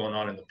else that's going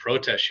on in the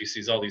protest. She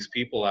sees all these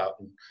people out,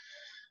 and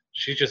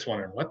she's just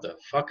wondering what the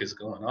fuck is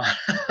going on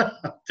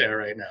out there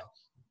right now.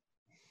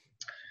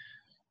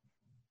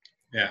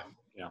 Yeah.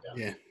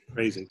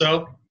 Crazy.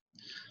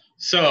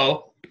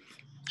 So,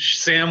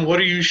 Sam, what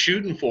are you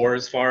shooting for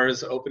as far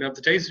as opening up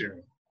the tasting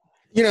room?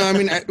 You know, I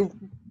mean,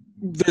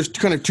 there's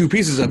kind of two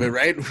pieces of it,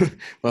 right?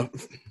 Well,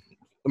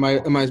 my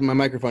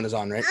microphone is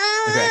on, right?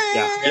 Okay.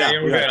 Yeah,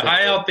 we're good.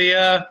 Hi,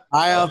 Althea.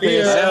 Hi,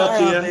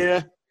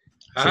 Althea.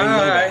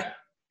 Hi.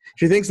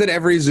 She thinks that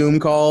every Zoom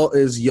call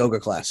is yoga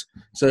class.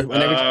 So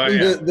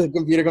whenever the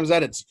computer comes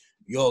out, it's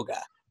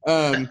yoga.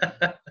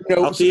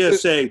 Althea,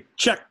 say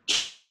check,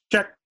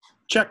 check,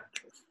 check.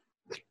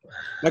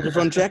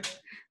 Microphone check.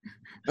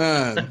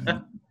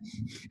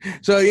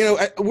 So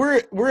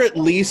we're at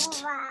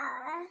least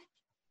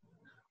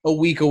a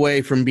week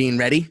away from being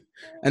ready,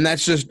 and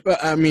that's just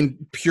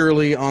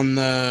purely on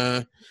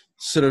the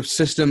sort of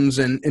systems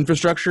and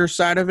infrastructure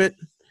side of it.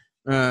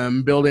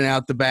 Building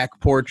out the back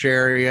porch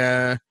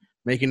area,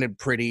 making it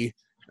pretty,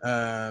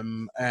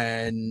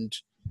 and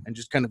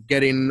just kind of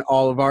getting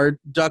all of our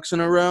ducks in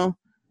a row.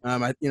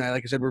 Like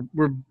I said,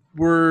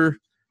 we're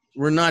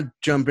not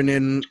jumping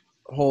in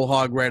whole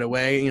hog right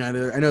away. I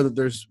know that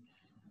there's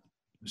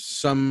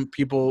some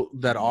people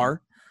that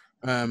are,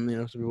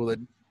 some people that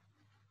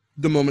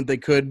the moment they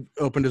could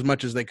opened as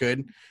much as they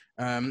could.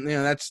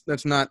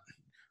 That's not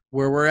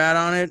where we're at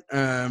on it.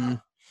 Of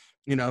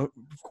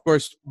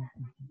course,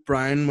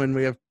 Brian, when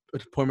we have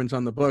appointments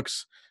on the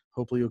books,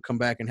 hopefully you'll come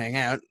back and hang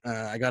out.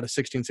 I got a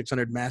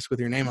 16600 mask with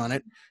your name on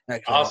it.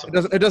 Actually, awesome.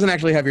 It doesn't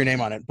actually have your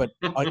name on it, but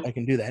I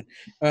can do that.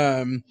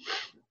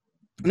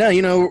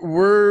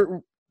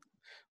 We're,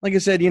 like I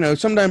said,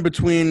 sometime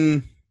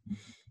between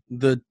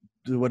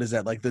what is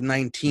that, like the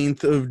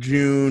 19th of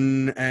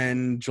June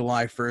and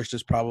July 1st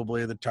is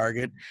probably the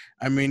target.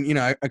 I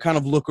kind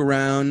of look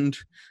around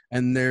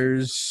and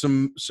there's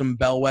some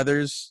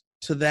bellwethers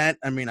to that.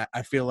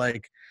 I feel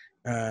like,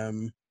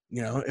 if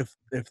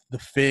the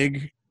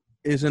Fig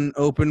isn't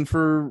open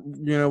for,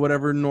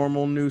 whatever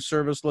normal new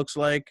service looks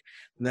like,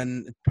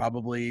 then it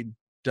probably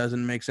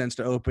doesn't make sense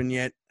to open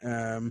yet.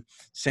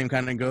 Same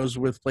kind of goes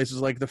with places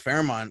like the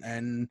Fairmont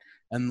and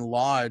the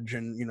Lodge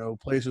and,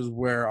 places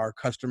where our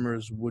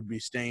customers would be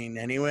staying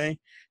anyway.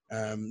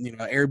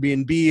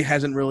 Airbnb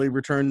hasn't really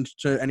returned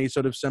to any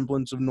sort of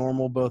semblance of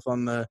normal, both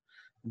on the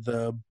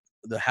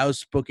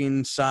house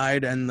booking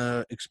side and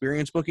the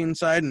experience booking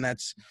side. And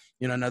that's,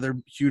 another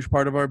huge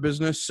part of our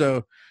business.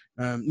 So,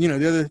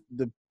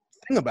 the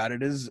thing about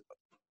it is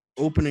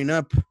opening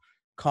up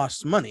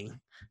costs money.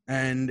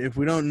 And if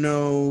we don't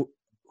know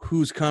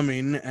who's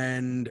coming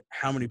and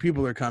how many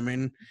people are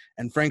coming,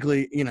 and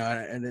frankly,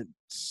 and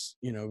it's,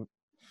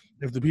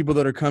 if the people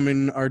that are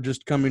coming are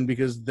just coming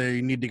because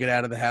they need to get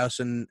out of the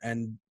house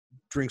and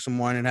drink some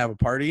wine and have a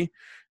party,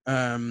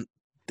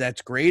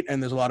 that's great.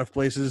 And there's a lot of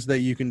places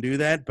that you can do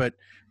that, but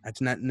that's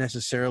not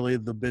necessarily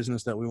the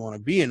business that we want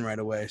to be in right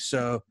away.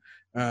 So,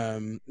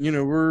 we're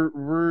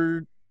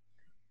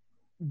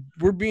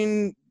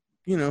being,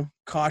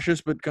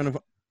 cautious, but kind of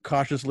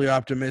cautiously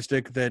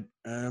optimistic that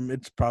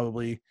it's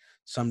probably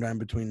sometime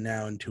between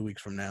now and 2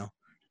 weeks from now.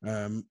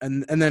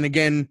 And then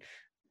again,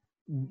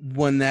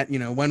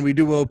 when we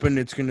do open,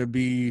 it's going to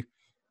be,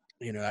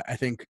 I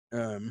think,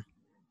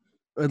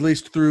 at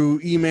least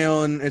through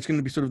email, and it's going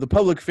to be sort of the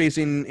public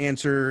facing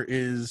answer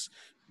is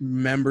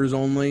members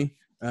only.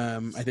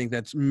 I think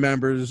that's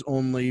members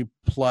only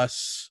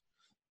plus,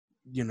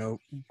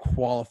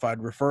 qualified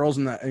referrals,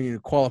 and that,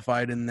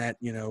 qualified in that,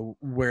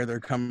 where they're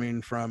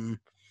coming from,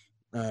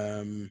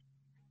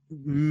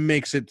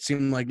 makes it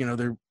seem like,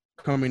 they're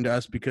coming to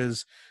us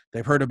because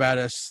they've heard about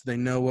us, they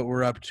know what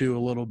we're up to a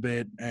little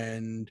bit,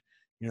 and,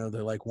 they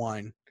like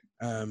wine.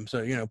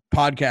 So,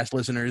 podcast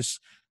listeners,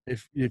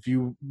 if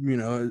you,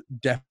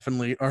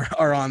 definitely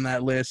are on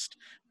that list.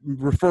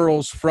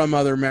 Referrals from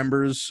other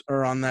members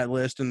are on that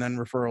list, and then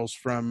referrals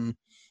from,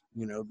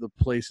 the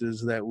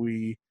places that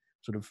we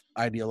sort of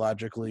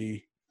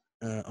ideologically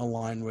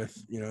align with,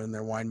 in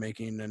their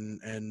winemaking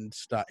and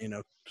stuff,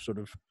 sort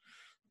of,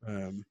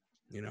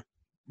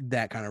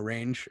 that kind of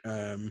range.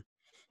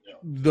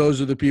 Those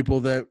are the people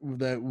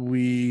that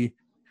we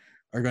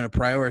are going to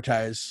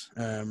prioritize.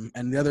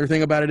 And the other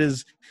thing about it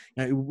is,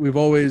 we've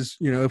always,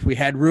 if we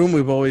had room,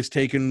 we've always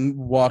taken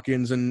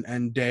walk-ins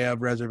and day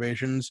of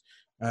reservations.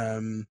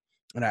 And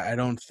I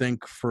don't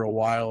think for a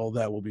while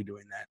that we'll be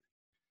doing that.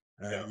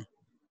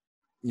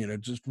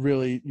 Just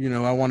really,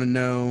 I want to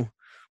know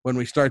when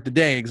we start the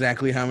day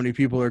exactly how many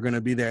people are going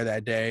to be there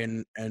that day,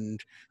 and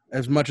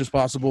as much as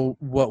possible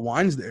what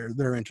wines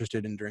they're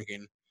interested in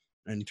drinking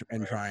and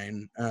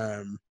trying,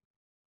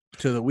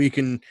 so that we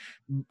can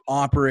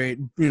operate.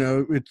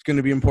 It's going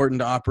to be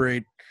important to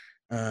operate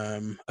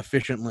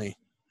efficiently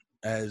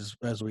as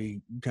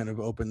we kind of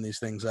open these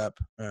things up.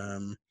 I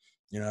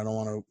don't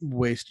want to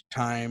waste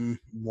time,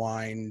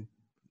 wine,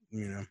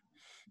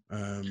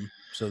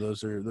 so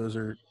those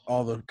are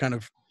all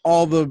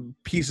the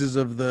pieces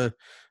of the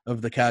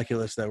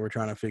calculus that we're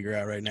trying to figure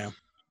out right now.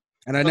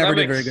 And I never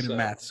did very good at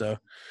math, so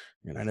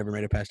I never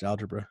made it past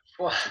algebra.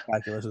 Well,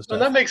 calculus and stuff.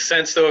 Well, that makes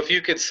sense, though. If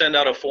you could send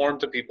out a form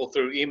to people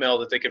through email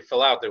that they could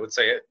fill out, that would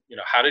say,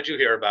 how did you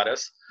hear about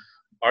us?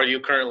 Are you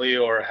currently,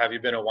 or have you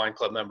been a wine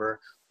club member?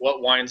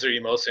 What wines are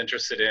you most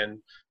interested in?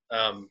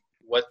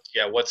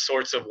 What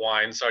sorts of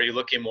wines? Are you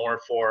looking more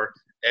for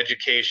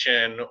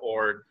education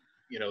or,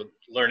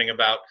 learning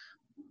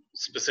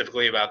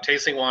specifically about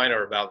tasting wine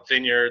or about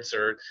vineyards,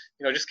 or,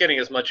 just getting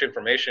as much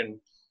information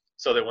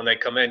so that when they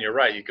come in, you're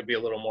right, you could be a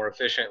little more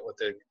efficient with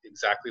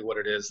exactly what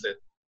it is that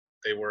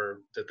they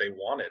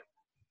wanted.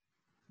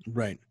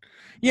 Right.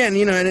 Yeah.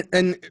 And,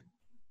 and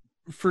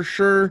for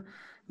sure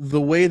the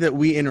way that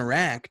we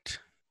interact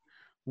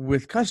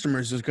with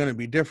customers is going to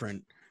be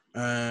different.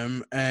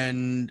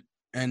 And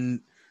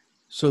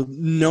so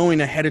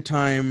knowing ahead of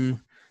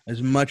time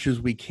as much as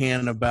we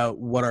can about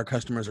what our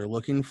customers are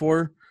looking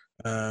for,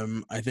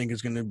 I think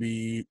is going to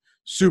be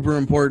super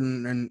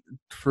important, and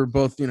for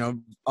both,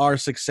 our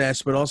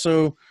success, but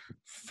also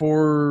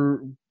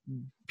for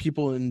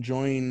people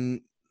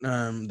enjoying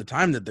the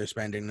time that they're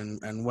spending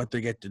and what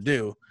they get to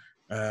do.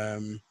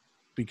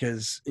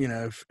 Because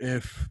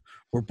if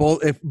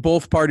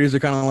both parties are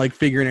kind of like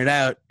figuring it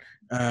out,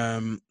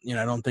 I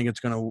don't think it's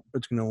gonna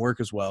work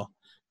as well.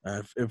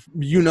 If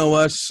you know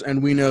us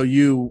and we know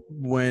you,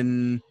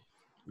 when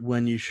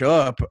you show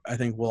up, I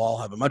think we'll all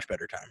have a much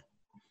better time.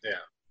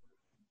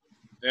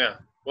 Yeah.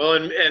 Well,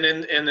 and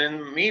in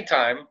the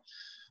meantime,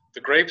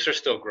 the grapes are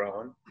still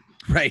growing.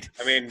 Right.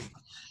 I mean,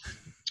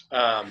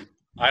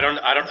 I don't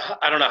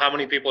know how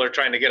many people are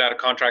trying to get out of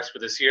contracts for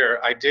this year.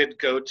 I did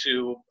go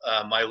to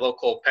my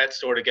local pet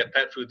store to get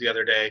pet food the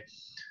other day,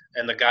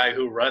 and the guy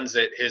who runs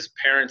it, his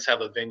parents have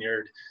a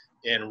vineyard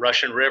in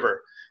Russian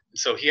River.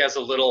 So he has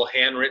a little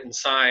handwritten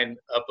sign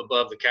up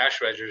above the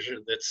cash register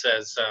that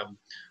says,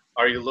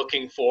 "Are you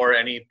looking for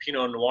any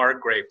Pinot Noir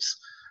grapes?"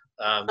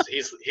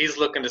 He's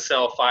looking to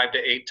sell 5 to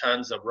 8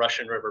 tons of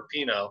Russian River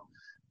Pinot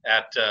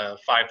at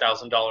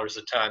 $5,000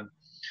 a ton.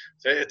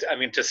 So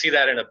to see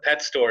that in a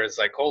pet store is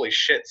like, holy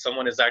shit!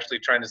 Someone is actually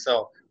trying to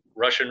sell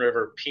Russian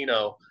River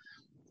Pinot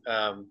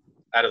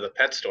out of the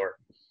pet store.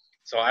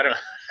 So I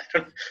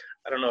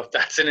don't know if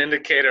that's an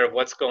indicator of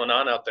what's going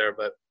on out there,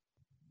 but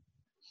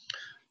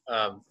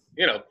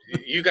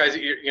you guys,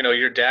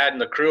 your dad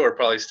and the crew are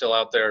probably still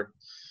out there,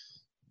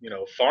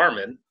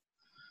 farming.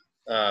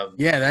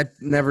 Yeah, that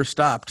never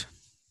stopped.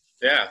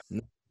 Yeah,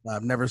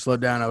 I've never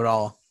slowed down at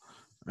all.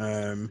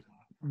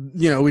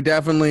 We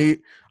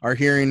definitely are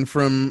hearing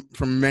from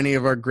many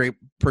of our grape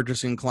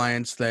purchasing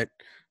clients that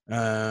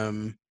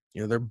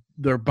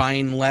they're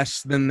buying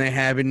less than they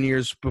have in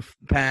years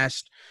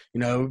past.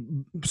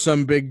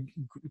 Some big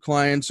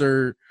clients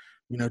are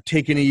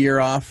taking a year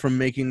off from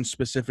making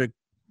specific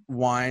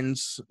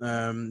wines.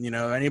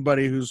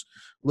 Anybody who's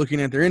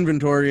looking at their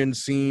inventory and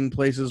seeing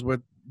places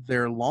where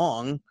they're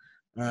long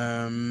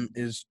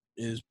is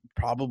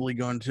probably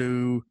going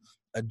to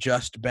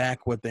adjust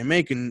back what they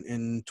make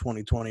in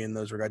 2020 in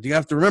those regards. You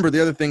have to remember,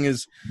 the other thing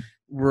is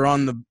we're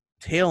on the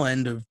tail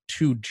end of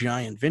 2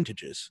 giant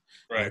vintages,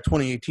 right?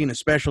 2018,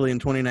 especially, in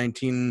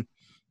 2019,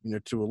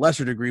 to a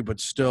lesser degree, but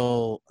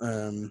still,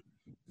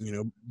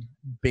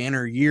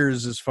 banner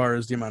years as far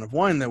as the amount of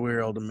wine that we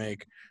were able to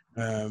make.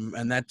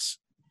 And that's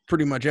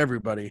pretty much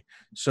everybody.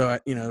 So,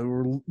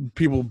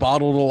 people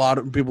bottled a lot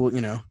of people,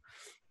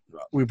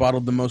 we're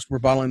bottling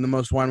the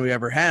most wine we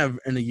ever have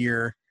in a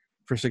year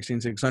for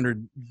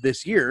 16600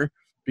 this year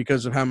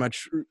because of how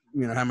much,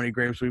 how many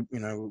grapes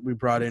we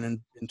brought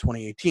in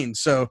 2018.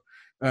 So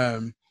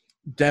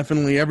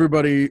definitely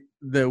everybody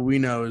that we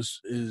know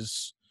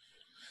is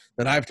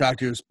that I've talked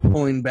to is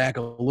pulling back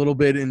a little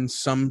bit in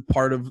some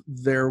part of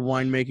their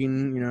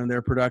winemaking,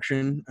 their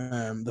production.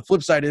 The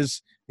flip side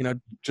is,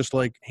 just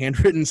like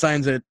handwritten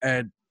signs at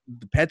the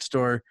pet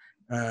store,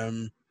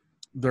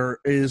 there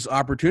is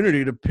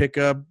opportunity to pick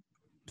up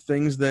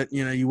things that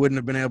you wouldn't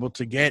have been able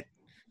to get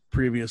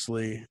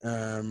previously,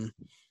 and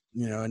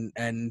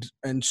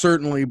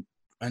certainly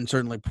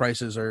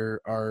prices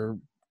are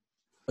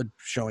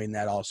showing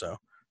that also.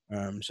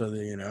 So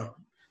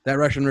that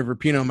Russian River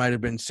Pinot might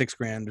have been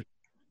 $6,000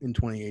 in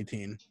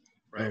 2018,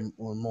 right,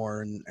 or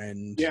more,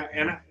 and yeah,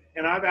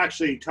 and I've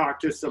actually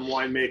talked to some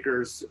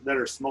winemakers that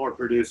are smaller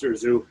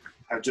producers who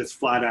have just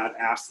flat out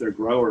asked their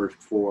growers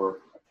for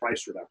a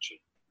price reduction,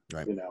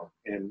 right,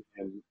 and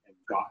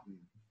gotten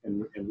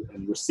and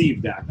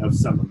received that of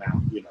some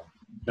amount,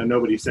 Now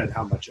nobody said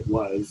how much it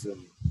was,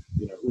 and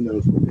who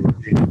knows what they were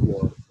paying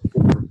for.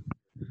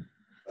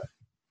 But,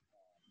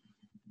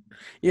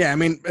 yeah,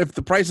 if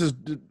the prices,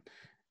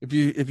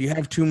 if you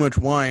have too much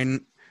wine,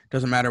 it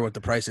doesn't matter what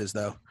the price is,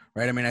 though,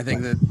 right? I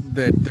think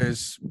that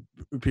there's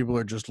people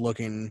are just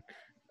looking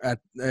at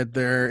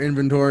their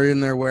inventory in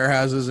their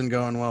warehouses and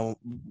going, well,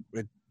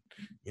 we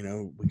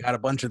got a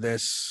bunch of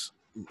this.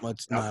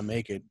 Let's not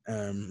make it.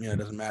 It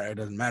doesn't matter. It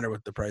doesn't matter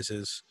what the price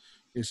is,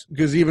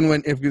 because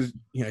even if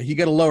you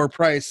get a lower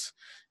price,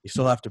 you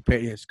still have to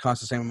pay. It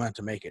costs the same amount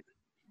to make it,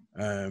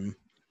 right,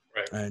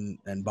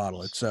 and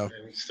bottle it. So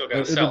and you still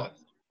got to sell it,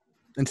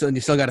 and so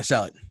you still got to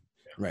sell it,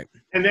 right?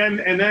 And then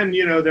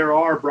there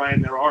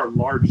are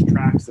large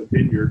tracts of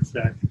vineyards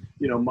that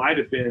might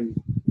have been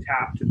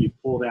tapped to be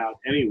pulled out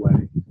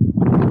anyway,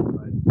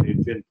 but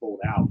they've been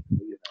pulled out.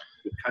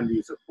 The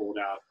Cundies have pulled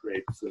out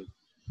grapes, and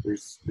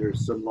there's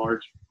some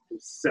large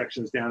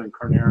sections down in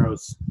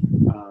Carneros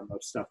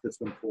of stuff that's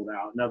been pulled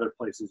out, and other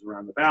places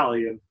around the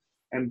valley.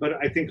 But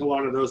I think a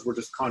lot of those were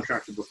just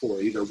contracted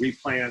before, either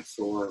replants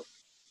or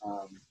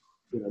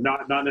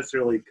not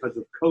necessarily because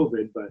of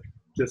COVID, but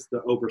just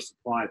the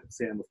oversupply that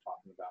Sam was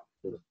talking about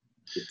for the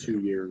 2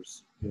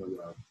 years.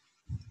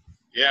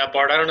 Yeah,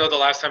 Bart, I don't know the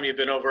last time you've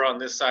been over on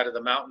this side of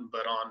the mountain,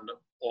 but on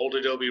Old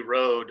Adobe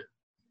Road,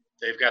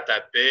 they've got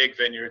that big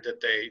vineyard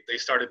that they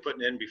started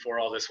putting in before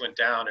all this went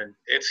down, and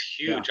it's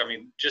huge. Yeah. I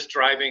mean, just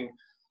driving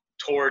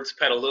towards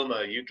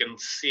Petaluma, you can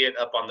see it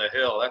up on the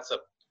hill. That's a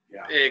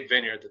big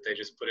vineyard that they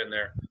just put in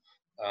there.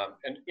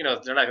 And, you know,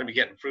 they're not going to be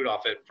getting fruit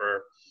off it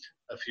for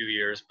a few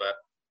years, but,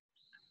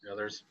 you know,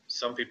 there's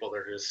some people that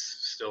are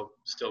just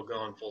still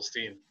going full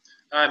steam.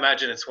 I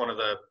imagine it's one of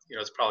the, you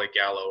know, it's probably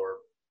Gallo or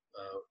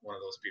one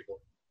of those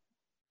people.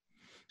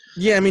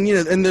 Yeah, I mean, you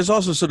know, and there's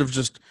also sort of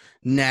just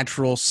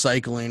natural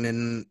cycling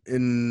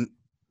in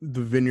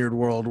the vineyard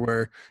world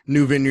where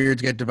new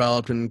vineyards get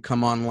developed and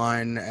come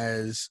online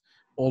as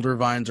older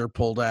vines are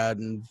pulled out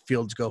and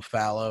fields go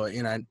fallow.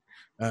 You know,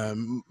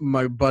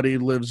 my buddy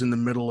lives in the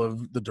middle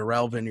of the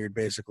Durrell vineyard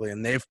basically,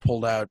 and they've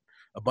pulled out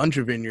a bunch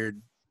of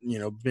vineyard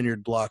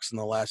blocks in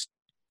the last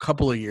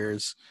couple of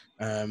years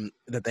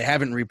that they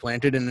haven't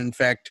replanted, and in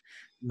fact,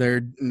 they're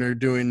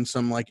doing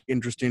some like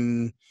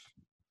interesting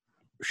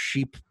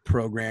sheep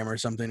program or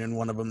something, and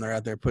one of them they're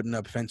out there putting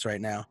up fence right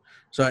now.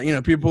 So, you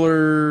know, people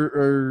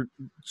are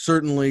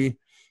certainly,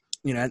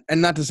 you know,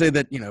 and not to say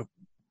that, you know,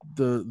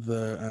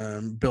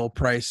 the Bill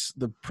Price,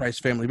 the Price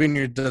Family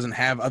Vineyard doesn't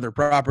have other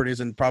properties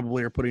and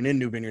probably are putting in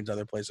new vineyards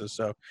other places.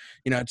 So,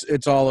 you know,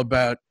 it's all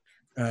about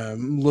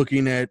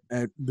looking at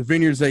the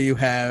vineyards that you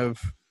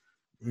have,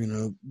 you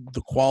know,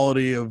 the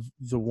quality of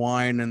the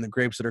wine and the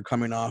grapes that are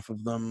coming off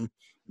of them,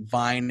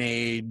 vine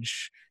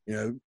age. You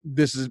know,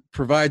 this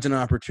provides an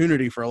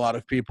opportunity for a lot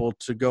of people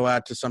to go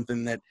out to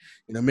something that,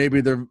 you know,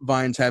 maybe their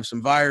vines have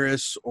some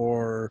virus,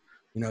 or,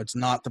 you know, it's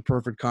not the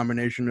perfect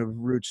combination of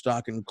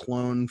rootstock and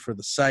clone for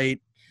the site.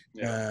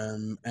 Yeah.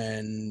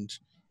 And,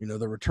 you know,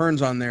 the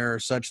returns on there are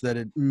such that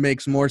it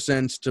makes more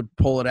sense to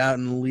pull it out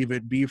and leave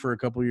it be for a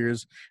couple of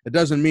years. It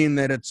doesn't mean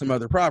that at some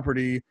other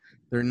property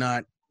they're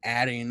not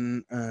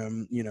adding,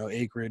 you know,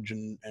 acreage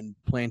and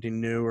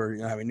planting new, or,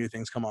 you know, having new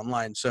things come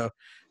online. So,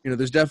 you know,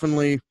 there's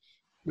definitely,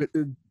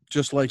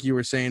 just like you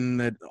were saying,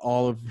 that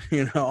all of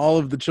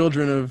the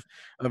children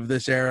of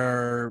this era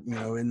are, you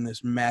know, in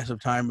this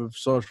massive time of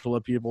social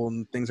upheaval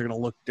and things are going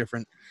to look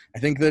different. I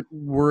think that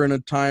we're in a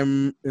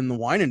time in the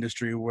wine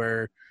industry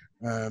where,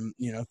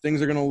 you know,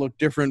 things are going to look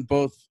different,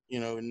 both,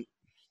 you know, in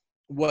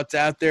what's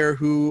out there,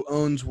 who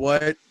owns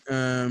what,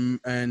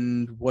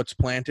 and what's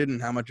planted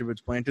and how much of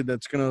it's planted.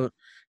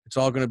 It's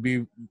all going to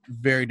be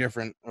very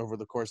different over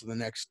the course of the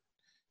next,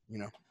 you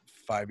know,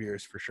 5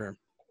 years for sure.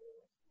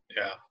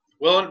 Yeah.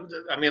 Well,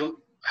 I mean,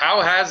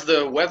 how has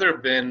the weather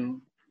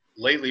been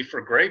lately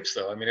for grapes,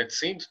 though? I mean, it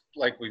seems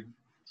like we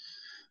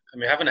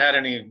haven't had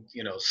any,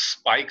 you know,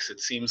 spikes, it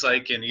seems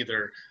like, in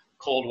either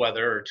cold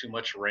weather or too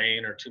much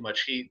rain or too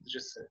much heat.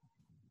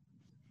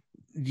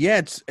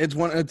 Yeah,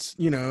 it's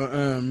you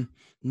know,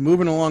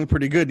 moving along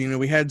pretty good. You know,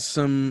 we had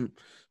some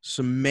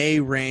May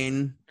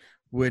rain,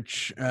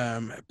 which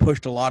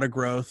pushed a lot of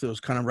growth. It was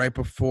kind of right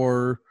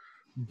before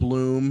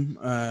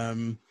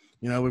bloom.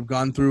 You know, we've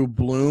gone through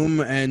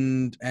bloom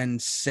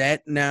and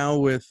set now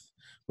with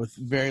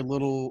very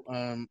little.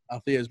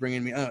 Althea is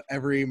bringing me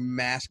every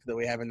mask that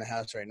we have in the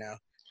house right now.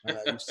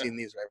 You've seen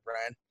these,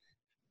 right,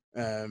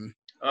 Brian?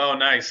 Oh,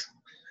 nice.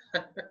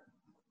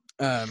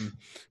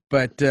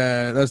 But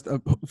that's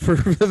for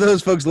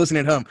those folks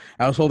listening at home.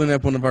 I was holding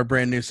up one of our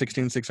brand new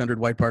 16600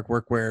 White Park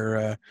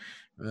Workwear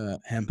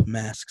hemp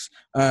masks.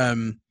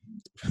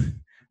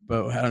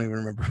 But I don't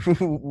even remember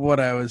what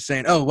I was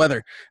saying. Oh,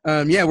 weather.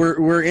 Yeah,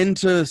 we're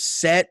into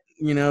set.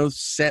 You know,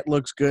 set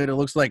looks good. It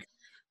looks like,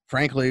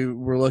 frankly,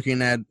 we're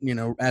looking at, you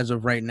know, as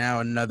of right now,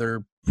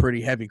 another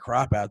pretty heavy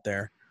crop out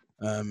there.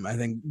 I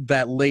think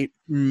that late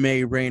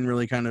May rain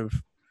really kind of,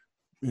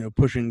 you know,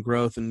 pushing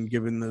growth and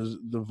giving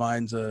the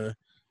vines a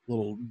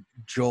little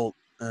jolt,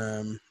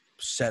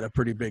 set a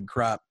pretty big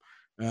crop.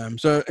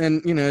 So,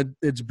 and, you know,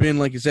 it's been,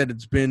 like you said,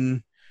 it's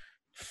been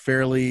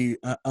fairly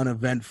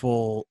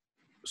uneventful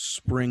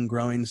spring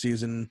growing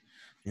season.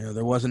 You know,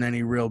 there wasn't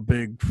any real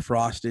big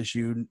frost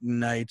issue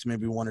nights,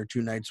 maybe one or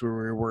two nights where we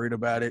were worried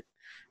about it.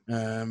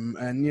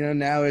 And, you know,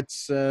 now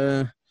it's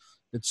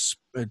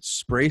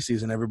spray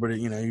season.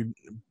 Everybody, you know,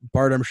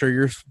 Bart, I'm sure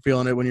you're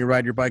feeling it when you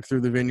ride your bike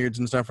through the vineyards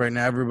and stuff right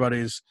now.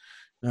 Everybody's,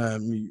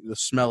 the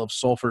smell of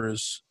sulfur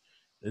is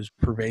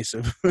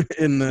pervasive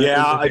in the.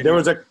 Yeah, there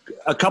was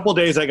a couple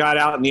days I got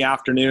out in the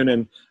afternoon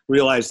and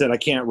realized that I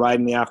can't ride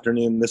in the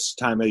afternoon this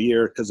time of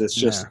year because it's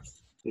just,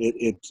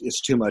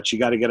 it's too much. You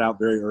got to get out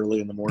very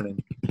early in the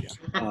morning.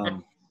 Yeah.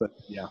 But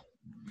yeah.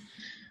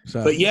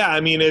 But yeah,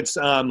 I mean, it's,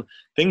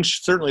 things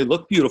certainly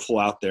look beautiful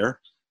out there.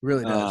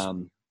 Really does.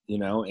 You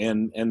know,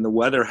 and the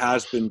weather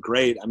has been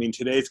great. I mean,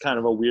 today's kind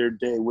of a weird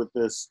day with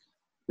this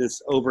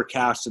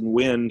overcast and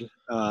wind.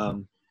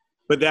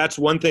 But that's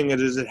one thing it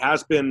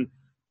has been,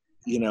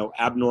 you know,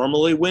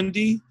 abnormally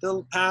windy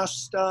the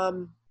past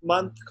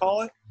month,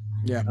 call it.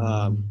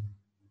 Yeah.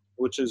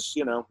 Which is,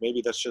 you know,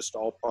 maybe that's just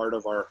all part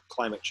of our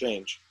climate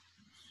change.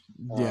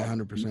 Yeah,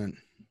 100%.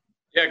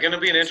 Yeah, going to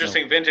be an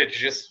interesting vintage.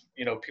 Just,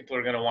 you know, people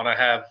are going to want to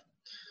have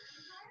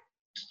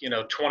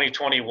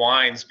 2020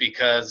 wines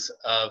because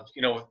of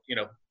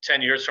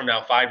 10 years from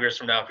now, 5 years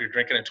from now, if you're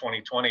drinking in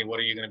 2020, what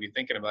are you going to be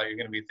thinking about? You're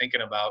going to be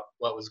thinking about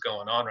what was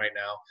going on right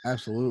now.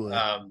 Absolutely.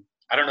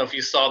 I don't know if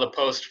you saw the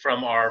post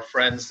from our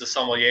friends, the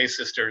Sommelier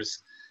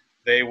sisters.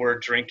 They were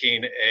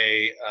drinking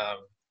a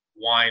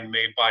wine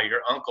made by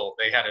your uncle.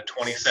 They had a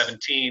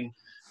 2017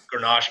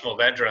 Grenache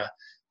Mourvedre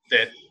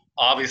that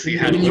obviously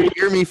had. Can you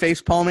hear me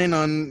face palming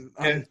on...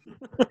 And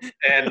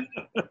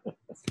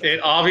it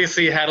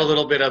obviously had a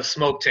little bit of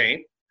smoke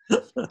taint,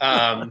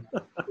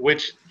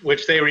 which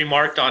they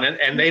remarked on it,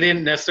 and they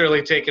didn't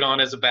necessarily take it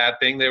on as a bad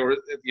thing. They were,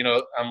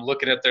 I'm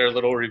looking at their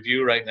little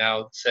review right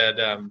now. It said,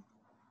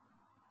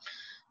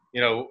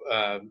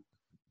 the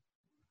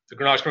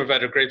Grenache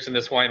Mourvedre grapes in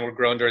this wine were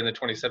grown during the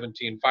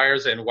 2017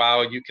 fires, and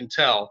wow, you can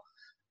tell.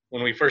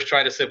 When we first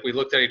tried a sip, we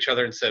looked at each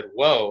other and said,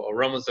 whoa,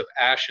 aromas of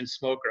ash and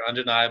smoke are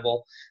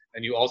undeniable,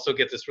 and you also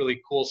get this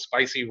really cool,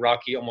 spicy,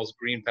 rocky, almost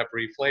green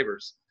peppery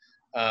flavors.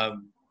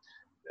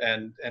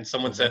 And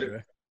someone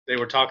said they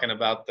were talking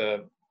about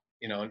the,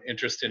 an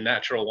interest in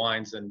natural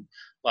wines, and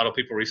a lot of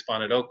people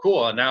responded, oh,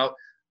 cool, and now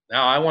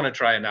I want to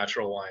try a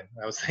natural wine.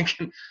 I was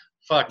thinking,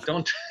 fuck,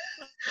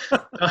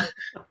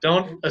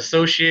 don't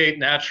associate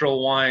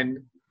natural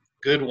wine,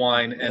 good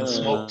wine, and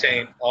smoke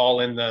taint all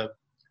in the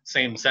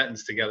same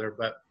sentence together.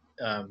 But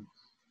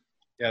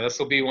this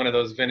will be one of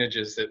those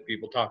vintages that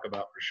people talk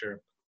about for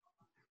sure.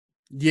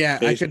 Yeah,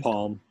 I could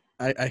palm.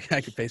 I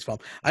could face palm.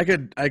 I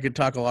could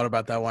talk a lot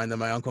about that wine that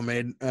my uncle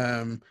made,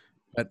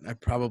 but I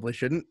probably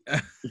shouldn't.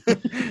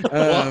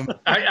 Well,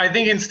 I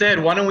think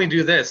instead, why don't we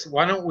do this?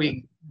 Why don't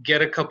we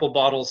get a couple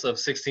bottles of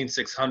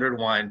 16600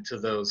 wine to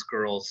those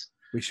girls?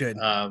 We should.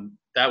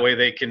 That way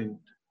they can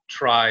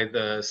try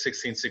the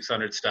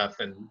 16600 stuff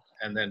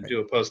and then do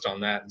a post on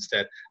that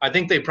instead. I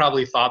think they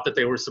probably thought that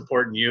they were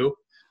supporting you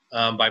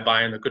by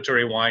buying the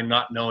Couturier wine,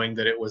 not knowing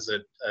that it was a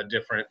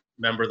different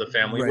member of the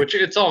family, which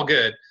it's all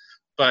good.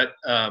 But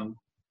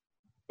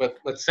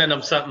let's send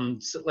them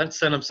something. Let's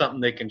send them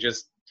something they can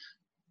just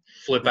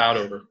flip out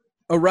over.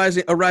 A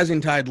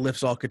rising tide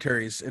lifts all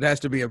Couturiers. It has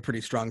to be a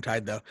pretty strong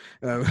tide, though.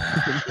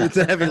 It's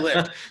a heavy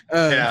lift.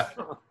 Yeah.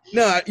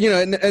 No,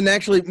 and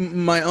actually,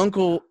 my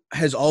uncle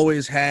has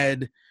always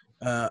had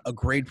a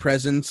great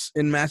presence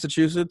in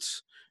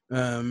Massachusetts.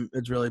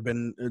 It's really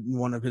been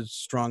one of his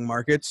strong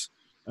markets,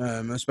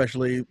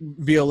 especially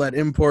Violette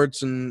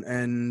Imports and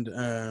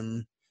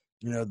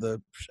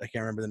I can't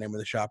remember the name of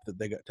the shop that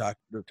they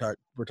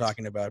we're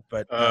talking about,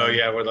 but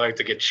we'd like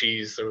to get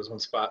cheese. There was one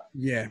spot.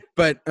 Yeah,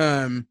 but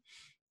so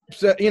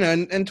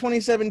in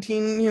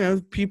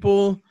 2017,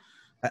 people.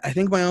 I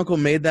think my uncle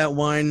made that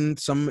wine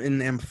some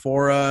in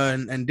amphora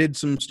and did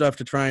some stuff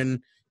to try and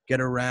get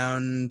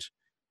around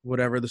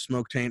whatever the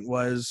smoke taint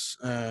was.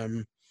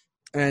 It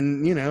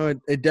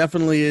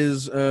definitely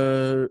is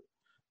a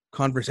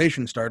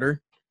conversation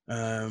starter.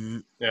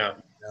 And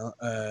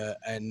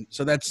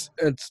so that's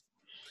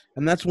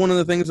one of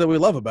the things that we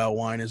love about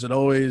wine is it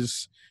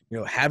always,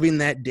 having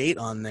that date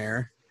on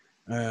there,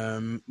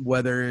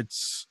 whether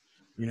it's,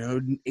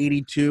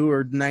 82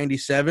 or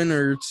 97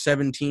 or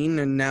 17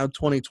 and now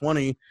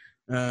 2020,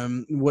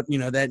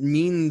 that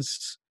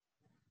means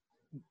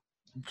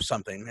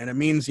something, and it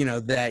means,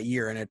 that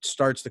year, and it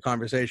starts the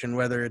conversation,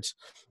 whether it's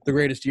the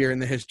greatest year in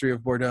the history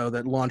of Bordeaux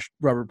that launched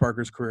Robert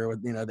Parker's career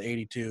with, the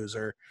 82s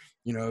or,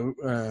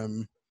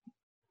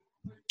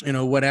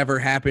 whatever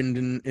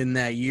happened in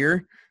that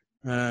year,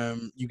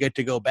 you get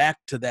to go back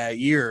to that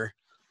year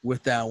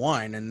with that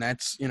wine. And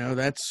that's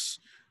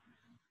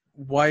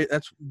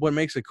what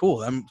makes it cool.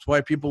 That's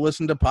why people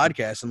listen to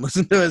podcasts and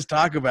listen to us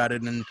talk about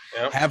it and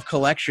have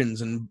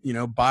collections and,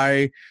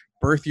 buy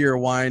birth year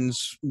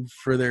wines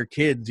for their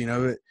kids.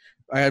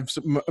 I have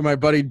my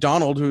buddy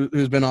Donald,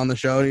 who's been on the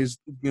show. He's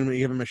going to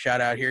give him a shout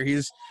out here.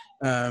 He's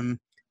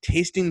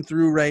tasting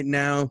through right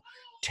now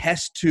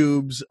test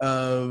tubes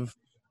of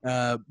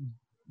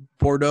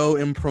Bordeaux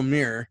in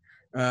Premier.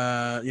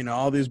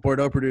 All these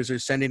Bordeaux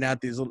producers sending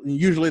out these.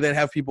 Usually they'd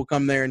have people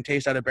come there and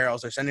taste out of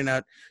barrels. They're sending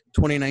out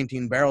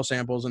 2019 barrel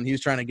samples, and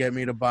he's trying to get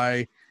me to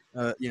buy,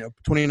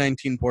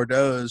 2019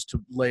 Bordeaux's to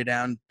lay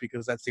down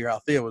because that's the year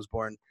Althea was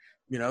born.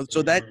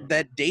 So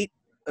that date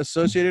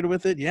associated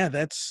with it,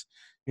 that's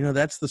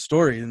the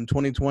story. And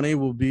 2020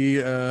 will be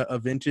a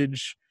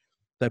vintage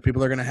that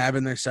people are going to have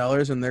in their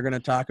cellars, and they're going to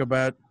talk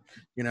about.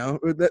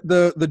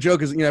 The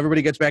joke is,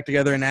 everybody gets back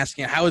together and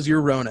asking, how is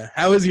your Rona?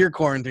 How is your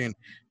quarantine?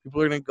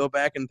 People are going to go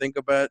back and think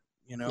about,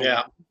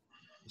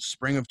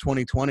 spring of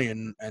 2020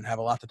 and have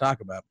a lot to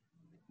talk about.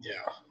 Yeah.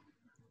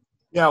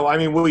 Yeah. Well, I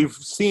mean, we've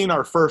seen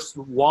our first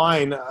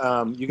wine.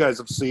 You guys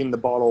have seen the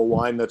bottle of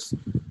wine that's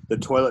the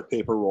toilet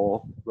paper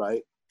roll,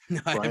 right? No,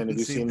 Brian, have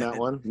you seen that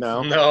one?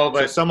 No,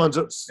 but so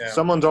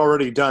someone's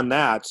already done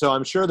that. So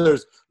I'm sure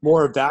there's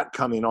more of that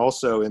coming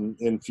also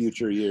in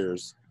future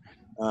years.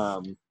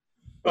 Oh,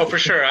 for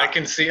sure. I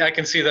can see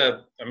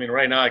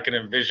right now I can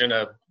envision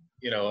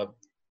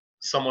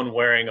someone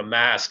wearing a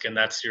mask, and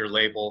that's your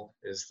label,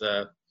 is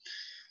the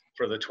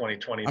for the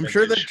 2020 I'm vintage.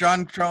 sure that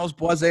John Charles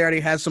Boisé already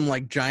has some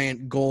like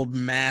giant gold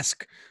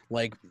mask,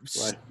 like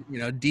Right.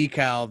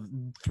 decal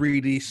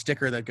 3D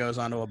sticker that goes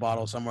onto a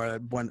bottle somewhere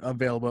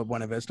available at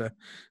Buena Vista.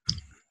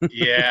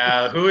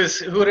 Yeah,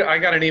 I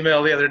got an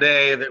email the other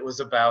day that was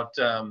about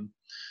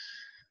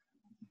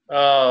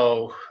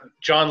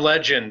John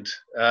Legend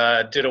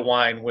did a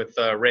wine with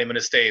Raymond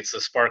Estates,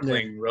 a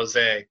sparkling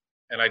rosé,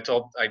 and I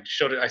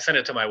sent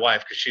it to my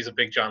wife because she's a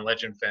big John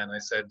Legend fan. I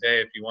said,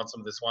 hey, if you want some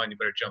of this wine, you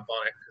better jump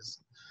on it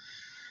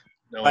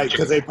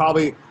Because they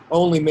probably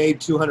only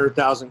made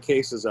 200,000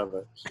 cases of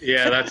it.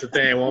 Yeah, that's the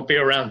thing. It won't be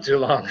around too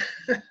long.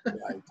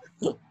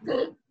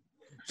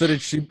 So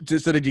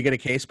did you get a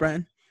case,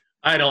 Brian?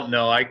 I don't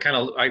know. I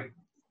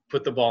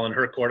put the ball in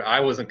her court. I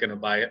wasn't going to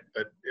buy it,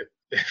 but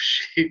if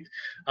she,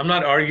 I'm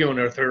not arguing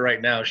with her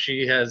right now.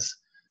 She has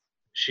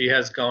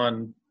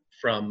gone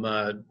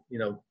from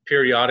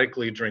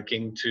periodically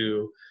drinking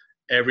to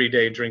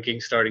everyday drinking,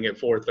 starting at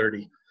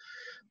 4:30.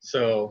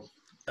 So,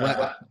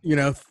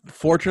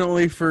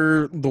 fortunately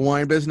for the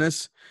wine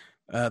business,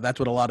 that's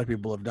what a lot of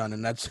people have done,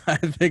 and that's I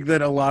think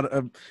that a lot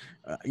of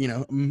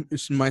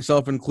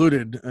myself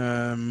included,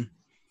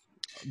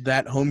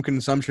 that home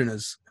consumption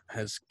has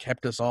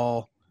kept us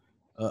all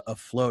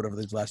afloat over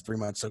these last 3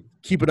 months. So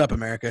keep it up,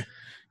 America.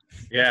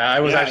 Yeah, I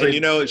was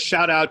actually,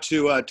 shout out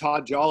to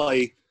Todd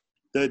Jolly.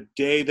 The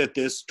day that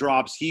this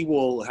drops, he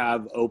will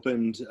have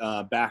opened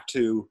back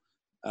to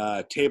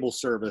table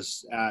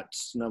service at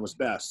Sonoma's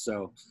Best.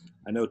 So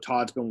I know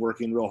Todd's been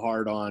working real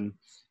hard on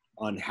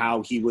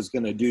how he was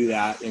going to do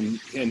that, and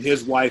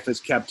his wife has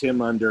kept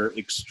him under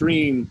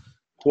extreme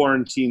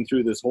quarantine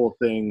through this whole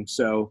thing.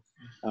 So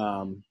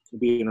it'll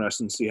be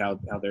interesting to see how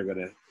they're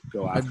going to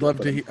go after. I'd love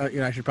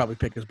to. I should probably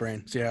pick his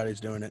brain, see how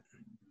he's doing it.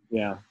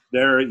 Yeah,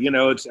 they're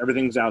it's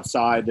everything's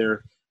outside.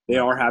 They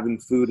are having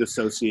food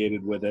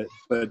associated with it,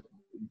 but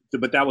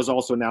that was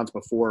also announced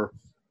before.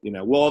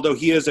 Although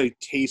he is I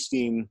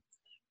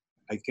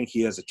think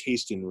he has a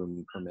tasting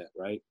room permit,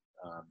 right?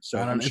 So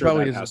I'm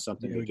sure that has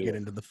something to do. Get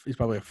into he's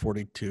probably a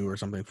 42 or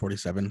something,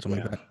 47,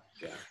 something like that.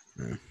 Yeah.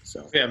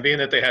 So being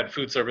that they had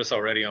food service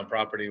already on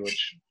property,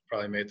 which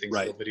probably made things a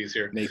little bit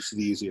easier. Makes it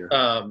easier.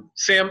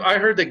 Sam, I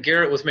heard that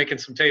Garrett was making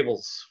some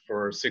tables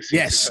for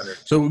 1600. Yes.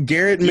 So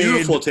Garrett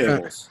beautiful made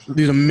tables.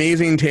 These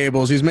amazing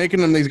tables. He's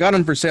making them. He's got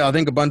them for sale. I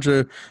think a bunch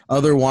of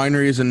other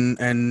wineries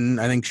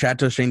and I think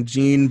Chateau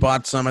Saint-Jean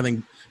bought some. I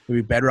think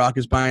maybe Bedrock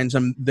is buying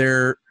some.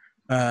 They're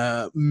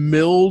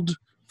milled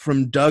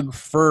from Doug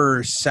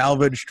fir,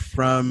 salvaged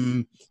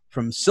from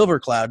Silver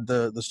Cloud,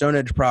 the Stone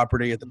Edge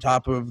property at the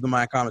top of the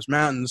Mayacamas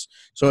Mountains.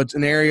 So it's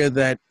an area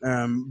that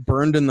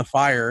burned in the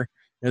fire.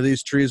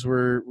 These trees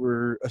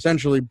were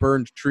essentially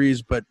burned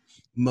trees, but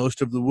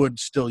most of the wood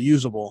still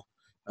usable.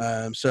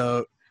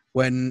 So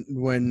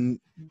when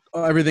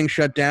everything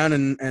shut down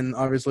and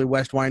obviously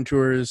West Wine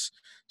Tours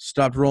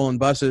stopped rolling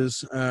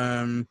buses,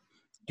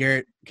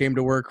 Garrett came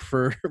to work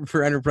for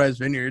Enterprise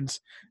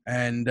Vineyards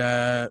and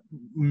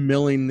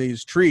milling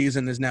these trees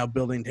and is now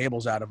building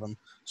tables out of them.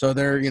 So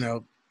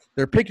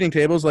they're picnic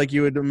tables like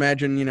you would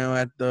imagine,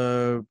 at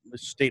the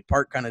state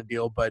park kind of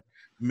deal, but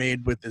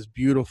made with this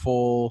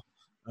beautiful,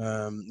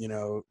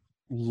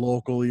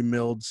 locally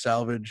milled,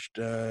 salvaged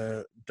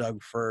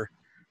Doug fir.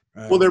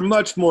 Well, they're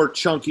much more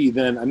chunky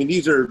than.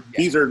 These are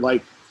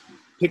like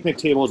picnic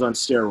tables on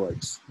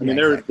steroids.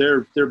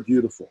 They're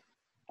beautiful.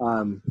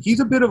 He's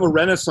a bit of a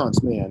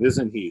Renaissance man,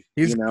 isn't he?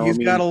 He's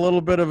got a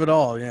little bit of it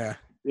all. Yeah.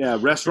 Yeah,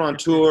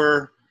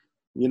 restaurateur,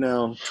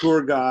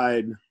 tour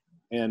guide,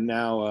 and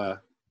now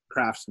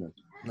craftsman.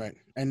 Right,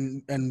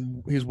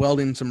 and he's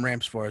welding some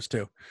ramps for us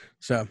too.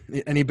 So,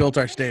 and he built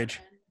our stage.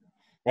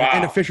 Wow.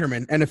 And a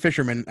fisherman.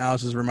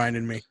 Alice has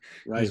reminded me.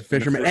 Right. He's a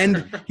fisherman,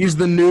 and he's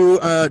the new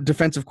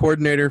defensive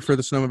coordinator for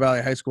the Sonoma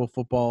Valley High School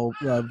football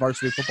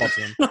varsity football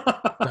team.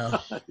 So,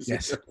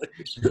 yes.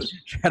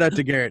 Shout out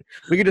to Garrett.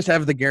 We could just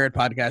have the Garrett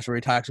podcast where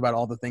he talks about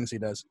all the things he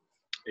does.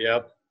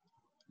 Yep.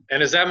 And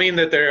does that mean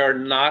that they are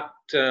not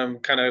going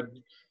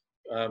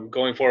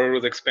forward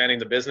with expanding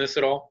the business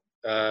at all?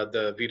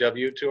 The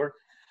VW tour?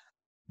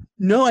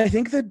 No, I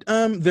think that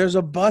there's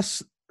a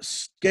bus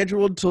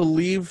scheduled to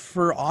leave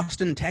for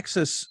Austin,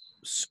 Texas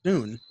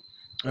soon.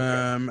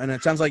 And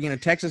it sounds like,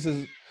 Texas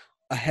is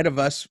ahead of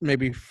us,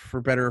 maybe for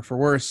better or for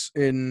worse,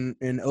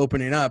 in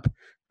opening up.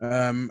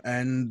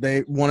 And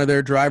one of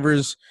their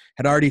drivers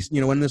had already,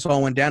 when this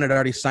all went down, had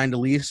already signed a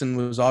lease and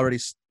was already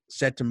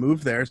set to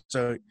move there.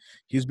 So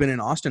he's been in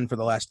Austin for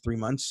the last 3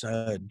 months,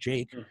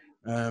 Jake.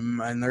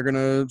 And they're going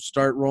to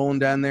start rolling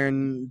down there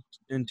in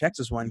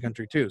Texas wine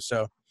country too.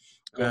 So,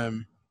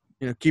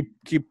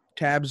 keep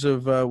tabs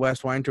of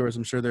West Wine Tours.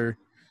 I'm sure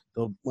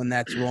they'll when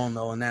that's rolling,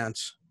 they'll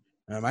announce.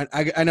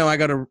 I know I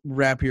got to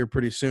wrap here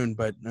pretty soon,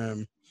 but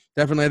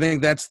definitely I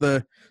think that's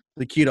the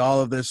key to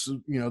all of this.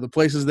 The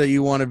places that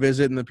you want to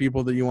visit and the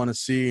people that you want to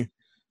see,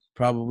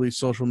 probably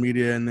social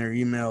media and their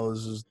email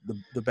is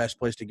the best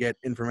place to get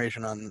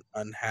information on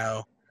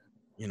how,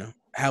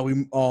 how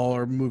we all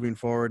are moving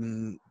forward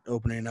and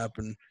opening up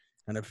and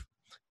kind of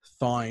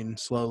thawing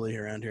slowly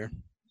around here.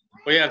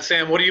 Well, yeah,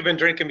 Sam, what have you been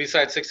drinking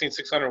besides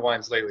 16600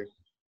 wines lately?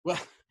 Well,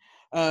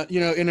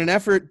 in an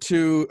effort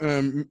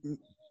to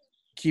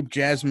keep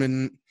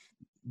Jasmine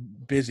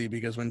busy,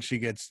 because when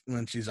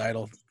she's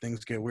idle,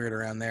 things get weird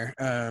around there.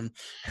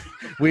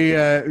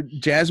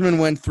 Jasmine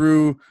went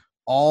through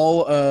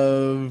all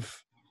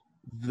of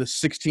the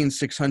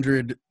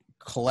 16600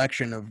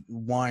 collection of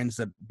wines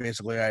that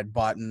basically I had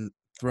bought and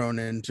thrown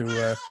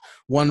into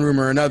one room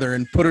or another,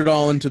 and put it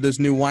all into this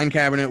new wine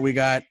cabinet we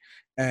got,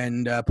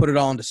 and put it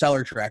all into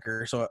Cellar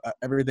Tracker. So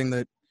everything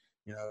that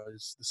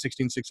is the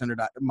 16600,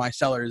 my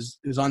cellar is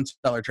on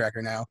Cellar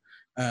Tracker now,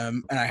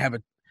 and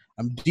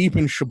I'm deep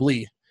in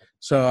Chablis.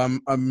 So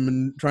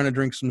I'm trying to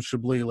drink some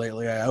Chablis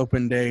lately. I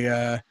opened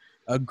a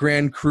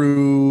Grand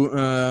Cru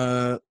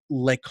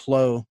Les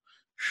Clos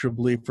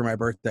Chablis for my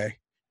birthday.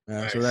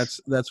 Nice. So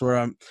that's where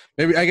I'm.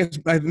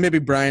 Maybe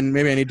Brian.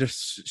 Maybe I need to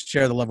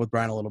share the love with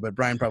Brian a little bit.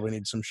 Brian probably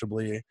needs some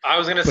Chablis. I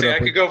was gonna say I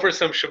could go for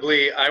some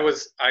Chablis.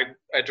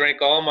 I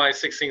drank all my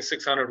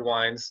 16600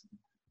 wines,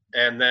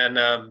 and then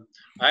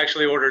I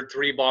actually ordered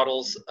 3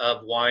 bottles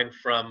of wine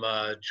from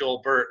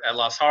Joel Burt at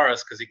Las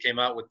Jarras, because he came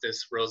out with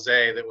this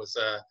rosé that was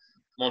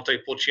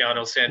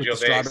Montepulciano Sangiovese.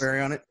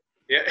 Strawberry on it.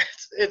 Yeah,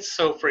 it's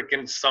so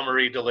freaking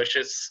summery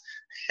delicious.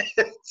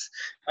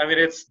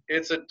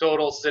 It's a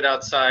total sit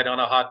outside on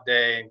a hot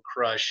day and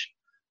crush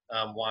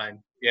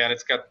wine. Yeah, and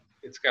it's got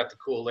the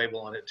cool label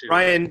on it too.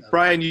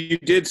 Brian, you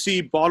did see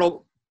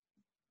Bottle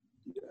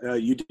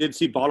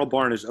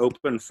Barn is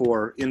open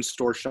for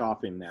in-store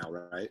shopping now,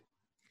 right?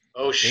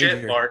 Oh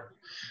shit, Bart.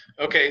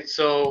 Okay,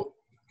 so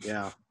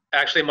yeah,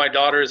 actually my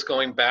daughter is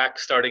going back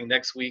starting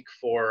next week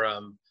for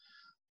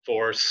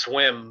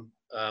swim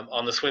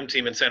on the swim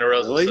team in Santa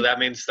Rosa. Really? So that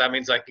means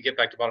I can get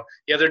back to Bottle.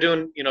 Yeah, they're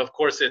doing, of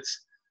course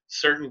it's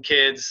certain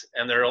kids,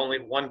 and they're only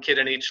one kid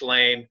in each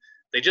lane.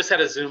 They just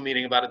had a Zoom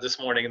meeting about it this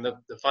morning, and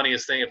the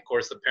funniest thing, of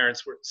course,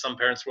 some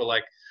parents were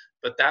like,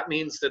 but that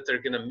means that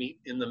they're going to meet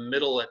in the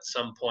middle at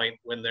some point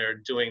when they're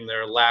doing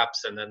their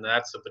laps, and then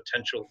that's a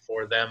potential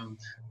for them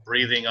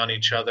breathing on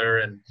each other,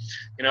 and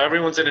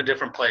everyone's in a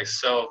different place.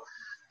 So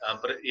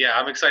but yeah,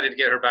 I'm excited to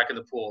get her back in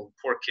the pool.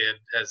 Poor kid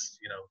has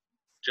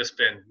just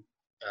been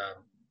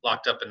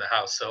locked up in the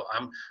house, so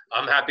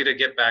I'm happy to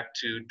get back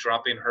to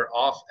dropping her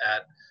off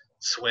at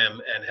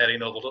swim and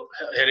heading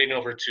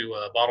over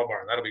to Bottle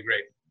Barn. That'll be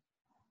great.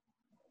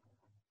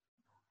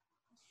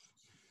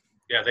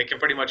 Yeah, they can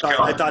pretty much count.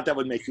 I thought that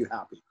would make you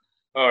happy.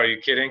 Oh, are you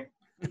kidding?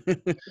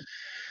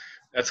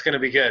 That's going to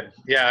be good.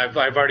 Yeah,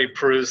 I've already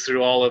perused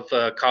through all of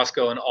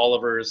Costco and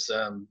Oliver's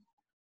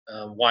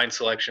wine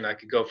selection. I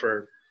could go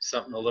for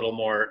something a little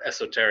more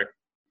esoteric.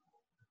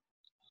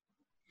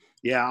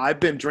 Yeah, I've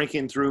been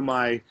drinking through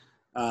my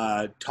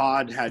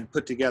Todd had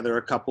put together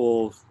a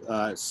couple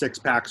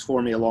 6-packs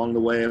for me along the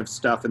way of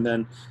stuff, and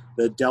then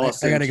the Della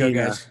Santina. I gotta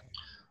go, guys.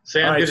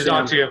 Sam, good to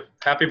talk to you.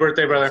 Happy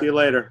birthday, brother. See you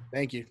later.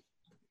 Thank you.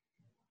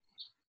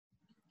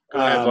 Go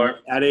ahead,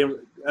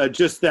 Bart.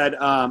 Just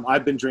that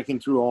I've been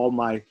drinking through all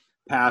my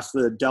past,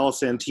 the Della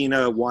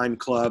Santina Wine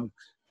Club.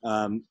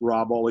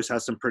 Rob always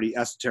has some pretty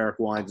esoteric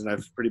wines, and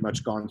I've pretty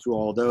much gone through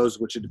all of those,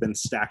 which had been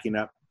stacking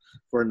up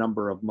for a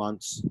number of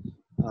months.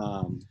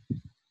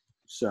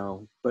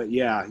 But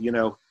yeah,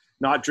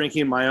 not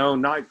drinking my own,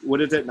 not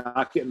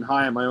getting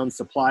high on my own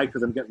supply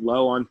because I'm getting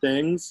low on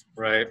things.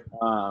 Right.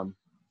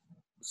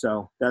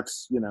 So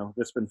that's,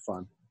 that's been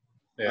fun.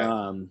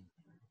 Yeah.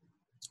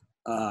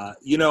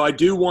 I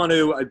do want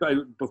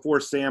to, before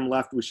Sam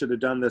left, we should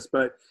have done this,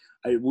 but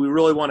we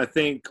really want to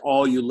thank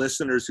all you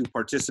listeners who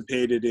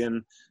participated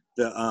in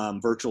the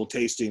virtual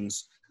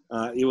tastings.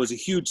 It was a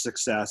huge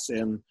success,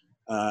 and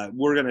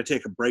we're going to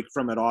take a break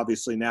from it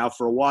obviously now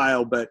for a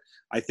while, but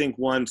I think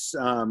once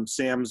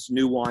Sam's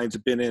new wines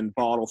have been in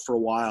bottle for a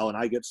while and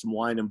I get some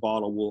wine in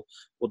bottle,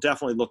 we'll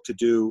definitely look to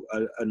do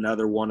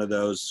another one of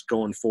those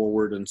going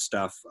forward and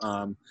stuff. Do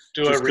a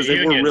reunion. Because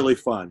they were really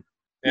fun.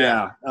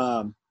 Yeah.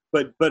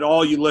 But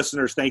all you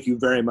listeners, thank you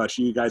very much.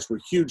 You guys were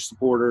huge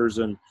supporters,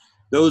 and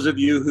those of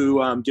you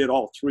who did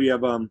all 3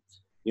 of them,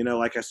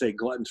 like I say,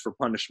 gluttons for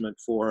punishment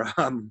for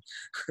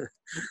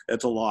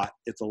it's a lot.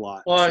 It's a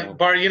lot. Well, so.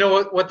 Bart,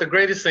 what the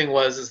greatest thing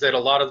was is that a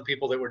lot of the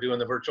people that were doing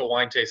the virtual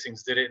wine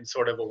tastings did it in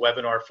sort of a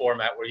webinar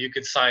format where you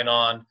could sign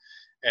on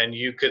and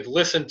you could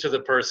listen to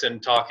the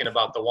person talking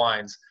about the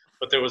wines,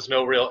 but there was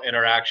no real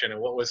interaction. And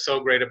what was so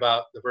great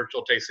about the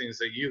virtual tastings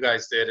that you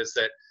guys did is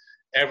that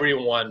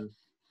everyone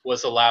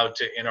was allowed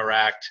to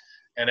interact,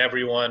 and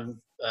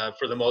everyone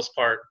for the most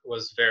part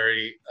was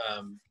very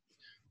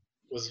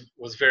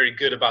was very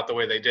good about the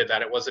way they did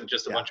that. It wasn't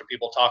just a bunch of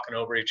people talking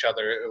over each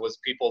other. It was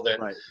people that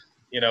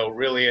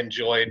really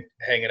enjoyed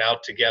hanging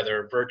out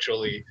together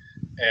virtually,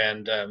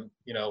 and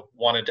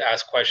wanted to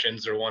ask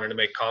questions or wanted to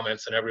make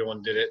comments, and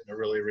everyone did it in a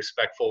really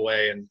respectful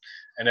way, and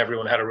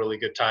everyone had a really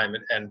good time,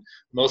 and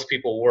most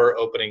people were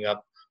opening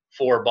up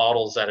 4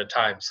 bottles at a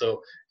time.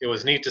 So it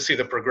was neat to see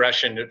the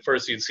progression. At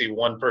first, you'd see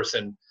one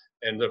person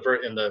in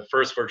the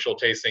first virtual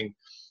tasting,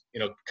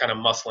 kind of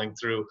muscling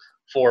through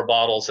 4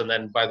 bottles. And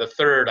then by the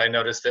third, I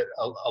noticed that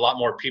a lot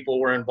more people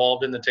were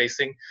involved in the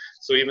tasting.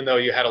 So even though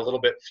you had a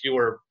little bit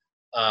fewer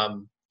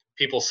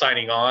people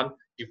signing on,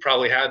 you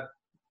probably had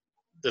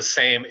the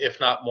same, if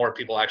not more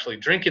people actually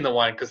drinking the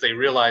wine because they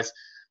realize,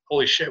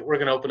 holy shit, we're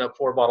going to open up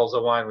 4 bottles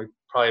of wine. We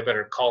probably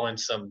better call in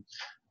some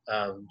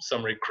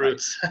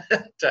recruits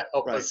to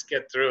help us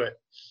get through it.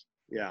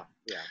 Yeah.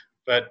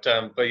 But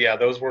yeah,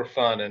 those were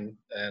fun,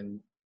 and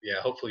yeah,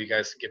 hopefully you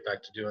guys get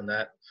back to doing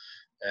that.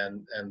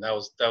 And that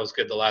was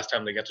good. The last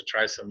time they got to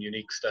try some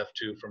unique stuff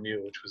too from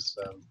you, which was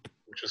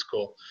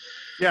cool.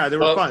 Yeah, they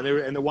were fun.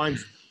 And the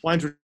wines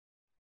were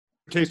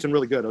tasting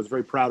really good. I was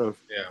very proud of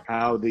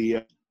how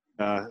the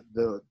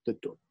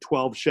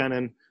 12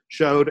 Chenin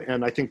showed,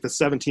 and I think the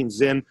 17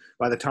 Zin,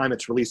 by the time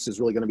it's released, is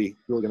really going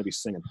to be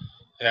singing.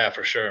 Yeah,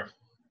 for sure.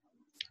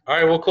 All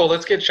right, well, cool.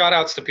 Let's get shout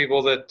outs to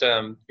people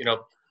that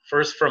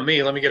first from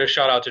me. Let me get a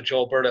shout out to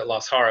Joel Bird at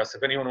Las Jaras.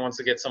 If anyone wants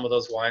to get some of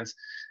those wines,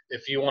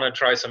 if you want to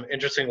try some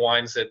interesting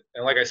wines and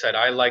like I said,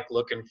 I like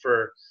looking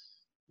for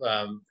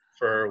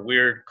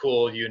weird,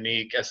 cool,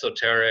 unique,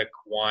 esoteric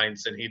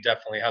wines, and he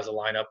definitely has a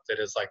lineup that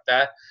is like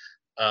that.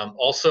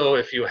 Also,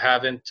 if you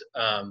haven't,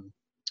 I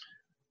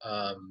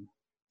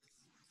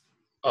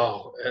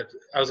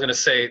was going to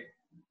say,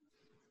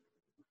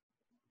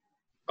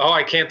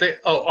 I can't think.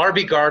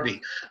 Arbe Garbe.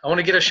 I want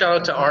to get a shout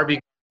out to Arbe Garbe.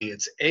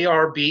 It's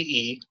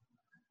ARBE,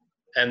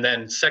 and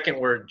then second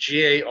word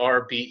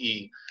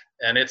GARBE.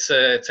 And it's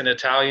an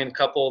Italian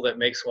couple that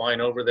makes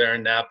wine over there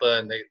in Napa,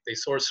 and they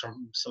source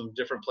from some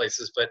different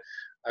places. But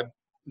I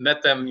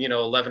met them,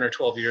 11 or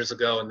 12 years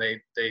ago, and they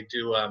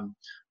do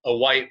a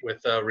white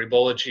with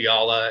Ribolla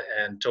Gialla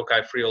and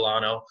Tokai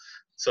Friulano.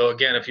 So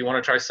again, if you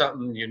want to try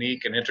something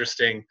unique and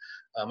interesting,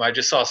 I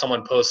just saw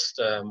someone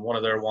post one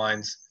of their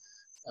wines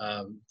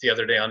the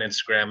other day on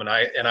Instagram,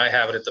 and I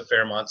have it at the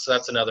Fairmont. So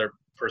that's another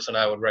person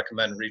I would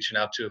recommend reaching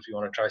out to if you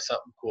want to try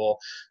something cool.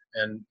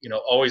 And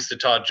always to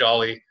Todd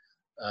Jolly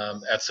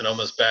at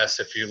Sonoma's Best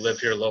if you live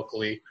here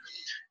locally.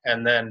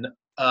 And then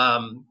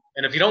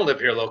and if you don't live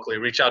here locally,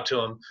 reach out to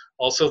them.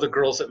 Also, the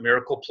girls at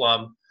Miracle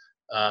Plum,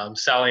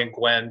 Sally and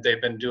Gwen,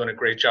 they've been doing a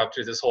great job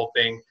through this whole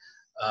thing,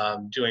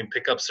 doing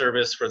pickup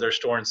service for their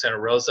store in Santa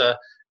Rosa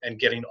and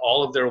getting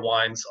all of their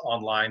wines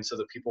online so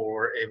that people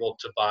were able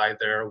to buy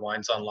their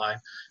wines online.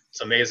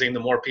 It's amazing. The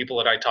more people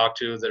that I talk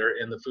to that are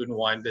in the food and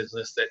wine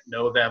business that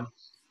know them,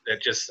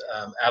 that just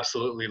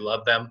absolutely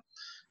love them.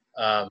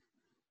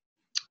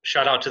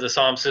 Shout out to the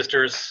Somm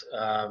sisters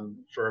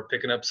for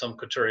picking up some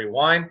Couturier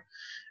wine.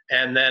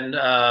 And then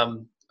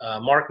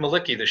Mark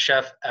Malicki, the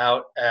chef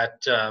out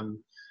at the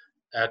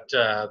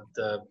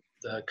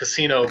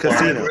Casino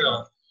Bar and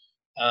Grill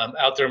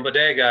out there in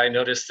Bodega. I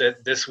noticed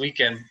that this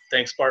weekend,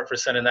 thanks Bart for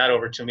sending that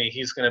over to me,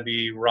 he's going to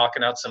be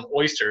rocking out some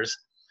oysters.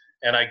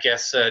 And I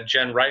guess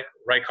Jen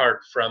Reichart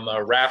from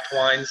Raft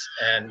Wines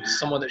and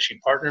someone that she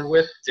partnered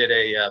with did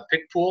a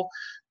pick pool.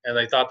 And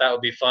they thought that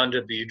would be fun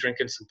to be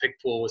drinking some pick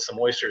pool with some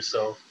oysters.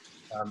 So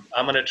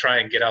I'm going to try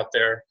and get out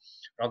there.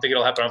 I don't think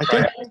it'll happen on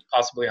Friday,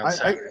 possibly on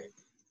Saturday.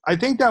 I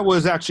think that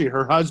was actually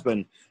her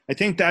husband. I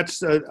think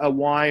that's a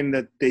wine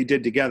that they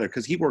did together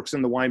because he works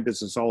in the wine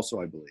business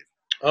also, I believe.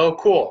 Oh,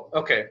 cool.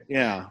 Okay.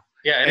 Yeah.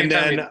 Yeah. And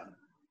then, go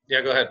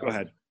ahead. Go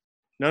ahead.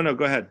 No,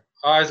 go ahead.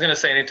 I was going to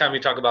say, anytime you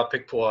talk about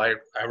pick pool, I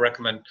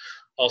recommend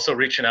also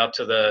reaching out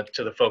to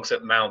the folks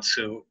at Mounts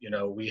who,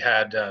 we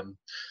had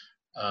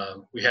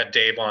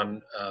Dave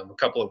on a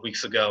couple of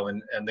weeks ago,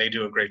 and they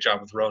do a great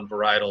job with Roan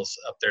Varietals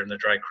up there in the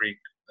Dry Creek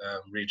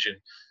region,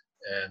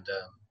 and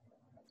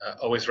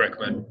always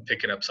recommend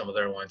picking up some of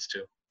their wines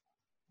too.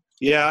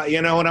 Yeah,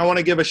 and I want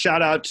to give a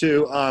shout out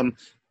to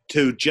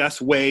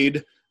Jess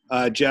Wade.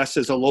 Jess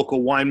is a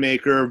local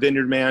winemaker,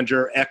 vineyard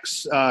manager,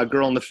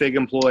 ex-Girl in the Fig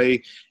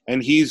employee,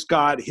 and he's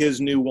got his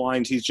new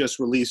wines. He's just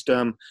released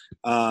them.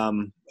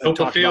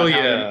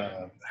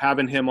 Topophilia.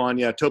 Having him on,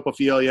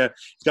 Topophilia.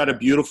 He's got a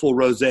beautiful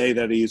rosé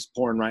that he's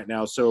pouring right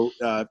now. So,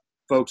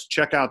 folks,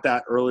 check out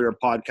that earlier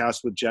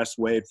podcast with Jess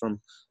Wade from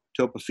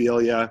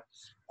Topophilia.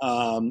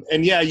 And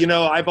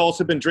I've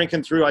also been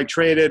drinking through. I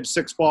traded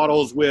 6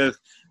 bottles with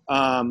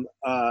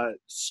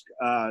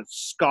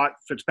Scott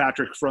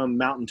Fitzpatrick from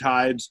Mountain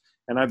Tides,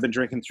 and I've been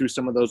drinking through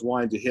some of those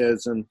wines of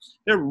his, and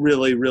they're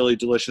really, really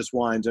delicious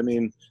wines. I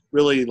mean,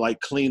 really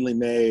like cleanly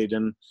made,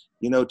 and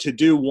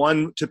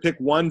to pick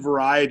one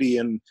variety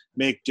and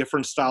make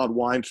different styled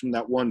wines from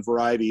that one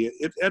variety.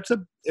 It's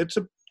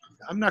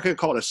I'm not going to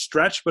call it a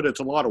stretch, but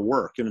it's a lot of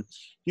work, and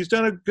he's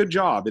done a good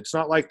job. It's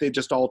not like they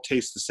just all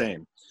taste the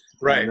same.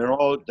 Right.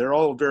 And they're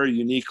all very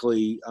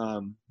uniquely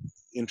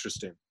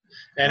interesting.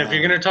 And if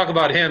you're going to talk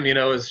about him,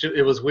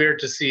 it was weird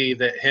to see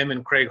that him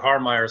and Craig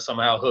Harmeyer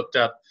somehow hooked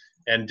up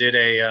and did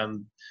a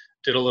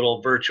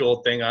little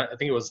virtual thing. I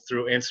think it was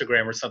through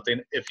Instagram or something.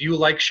 If you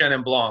like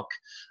Chenin Blanc,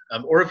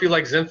 or if you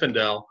like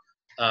Zinfandel,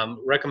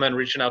 recommend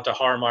reaching out to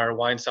Harmeyer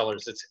Wine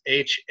Cellars. It's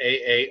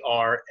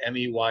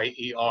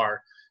HAARMEYER,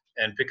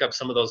 and pick up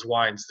some of those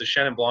wines. The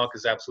Chenin Blanc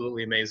is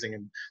absolutely amazing,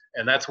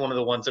 and that's one of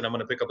the ones that I'm going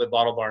to pick up at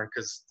Bottle Barn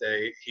because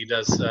he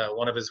does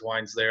one of his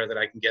wines there that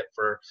I can get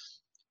for,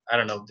 I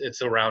don't know,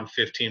 it's around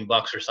 $15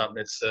 or something.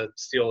 It's the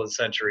Steel of the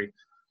Century.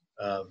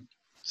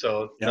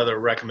 So another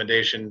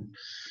recommendation.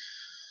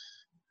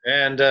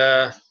 And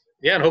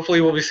Yeah, and hopefully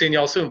we'll be seeing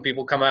y'all soon.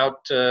 People come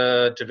out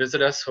to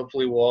visit us.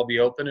 Hopefully we'll all be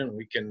open and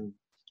we can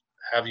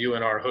have you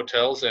in our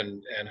hotels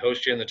and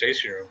host you in the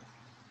tasting room.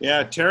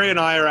 Yeah, Terry and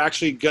I are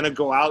actually going to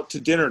go out to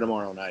dinner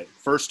tomorrow night.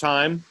 First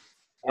time.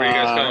 Where are you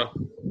guys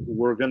going?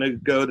 We're going to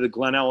go to the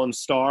Glen Ellen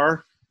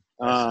Star.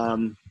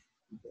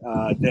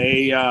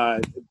 They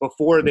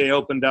before they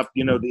opened up,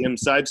 the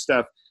inside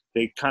stuff,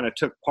 they kind of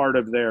took part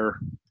of their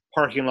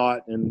parking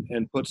lot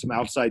and put some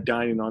outside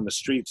dining on the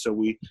street. So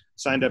we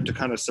signed up to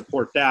kind of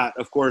support that.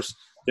 Of course,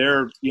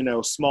 they're,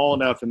 small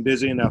enough and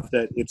busy enough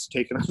that it's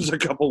taken us a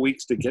couple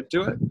weeks to get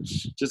to it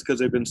just because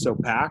they've been so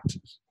packed,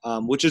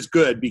 which is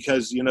good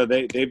because,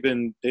 they've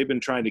been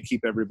trying to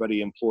keep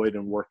everybody employed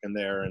and working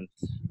there. And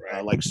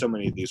like so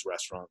many of these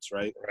restaurants,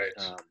 right.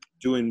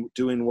 Doing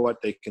what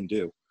they can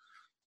do.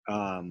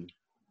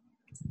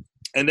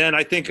 And then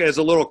I think as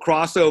a little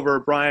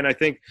crossover, Brian, I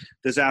think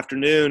this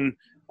afternoon,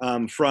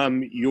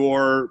 from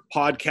your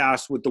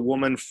podcast with the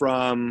woman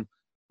from,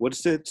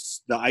 what's it?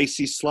 The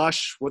Icy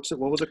Slush. What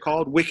was it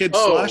called? Wicked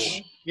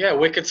Slush? Yeah,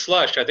 Wicked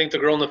Slush. I think the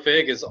Girl in the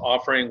Fig is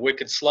offering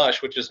Wicked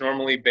Slush, which is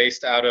normally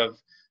based out of,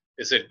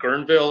 is it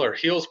Guerneville or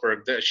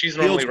Healdsburg? She's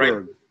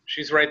normally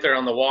she's right there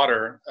on the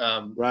water,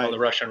 on the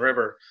Russian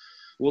River.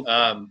 Well,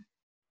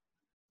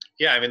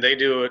 yeah, I mean, they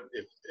do it.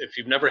 If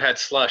you've never had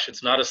slush,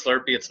 it's not a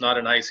Slurpee, it's not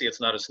an icy,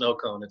 it's not a snow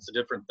cone. It's a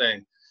different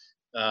thing.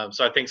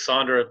 So I think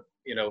Sandra,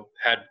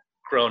 had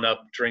grown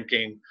up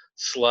drinking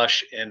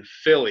slush in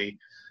Philly.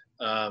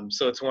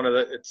 So it's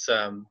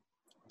on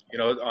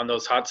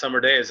those hot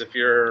summer days, if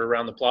you're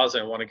around the plaza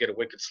and want to get a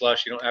Wicked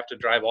Slush, you don't have to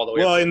drive all the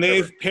way. Well, and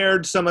they've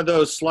paired some of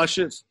those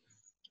slushes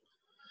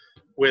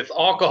with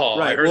alcohol.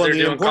 Right. I heard they're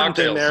doing important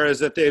cocktails. Thing there is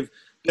that they're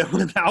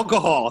with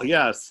alcohol.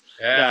 Yes.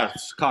 Yeah.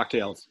 Yes,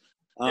 cocktails.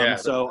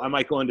 So I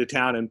might go into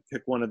town and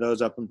pick one of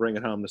those up and bring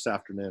it home this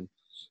afternoon.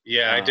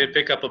 Yeah, I did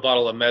pick up a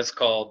bottle of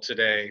Mezcal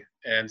today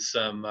and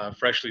some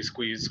freshly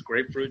squeezed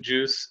grapefruit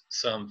juice,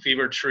 some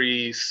Fever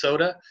Tree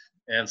soda,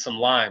 and some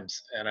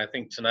limes. And I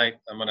think tonight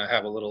I'm going to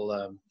have a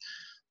little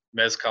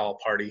Mezcal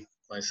party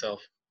myself.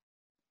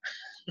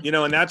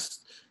 And that's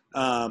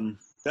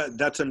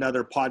that's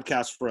another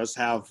podcast for us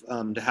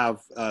to have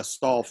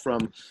Saul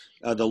from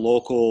the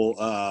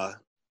local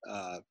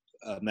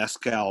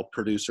mezcal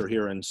producer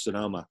here in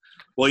Sonoma.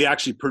 Well, he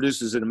actually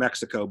produces it in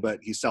Mexico, but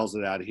he sells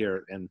it out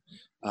here, and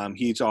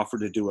he's offered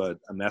to do a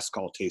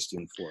mezcal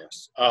tasting for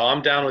us. Oh,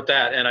 I'm down with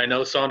that, and I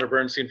know Sandra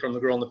Bernstein from The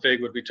Girl in the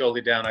Fig would be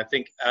totally down. I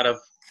think out of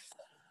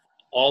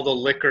all the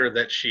liquor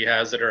that she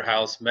has at her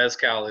house,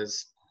 mezcal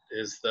is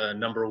the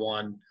number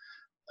one.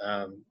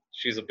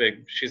 She's a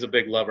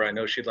big lover. I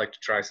know she'd like to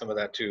try some of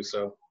that too.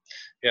 So,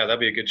 yeah, that'd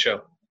be a good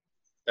show.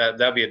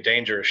 That'd be a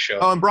dangerous show.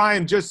 Oh, and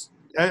Brian, just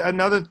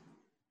another.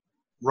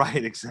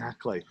 Right,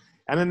 exactly.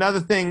 And another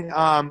thing,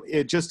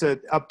 just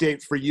an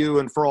update for you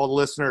and for all the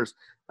listeners,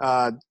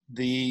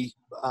 the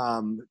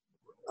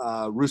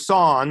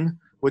Roussanne,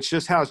 which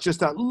just has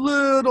just a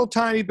little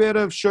tiny bit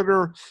of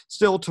sugar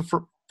still to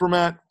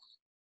ferment.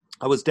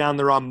 I was down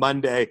there on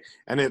Monday,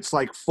 and it's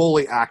like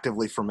fully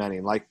actively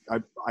fermenting. Like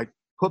I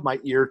put my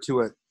ear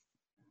to it,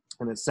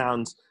 and it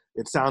sounds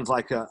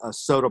like a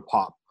soda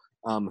pop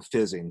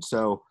fizzing.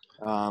 So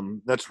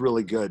that's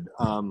really good.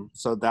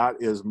 So that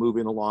is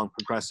moving along,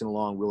 progressing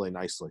along really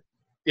nicely.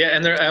 Yeah,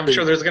 and I'm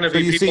sure there's going to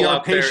be people see our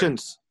out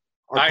patience.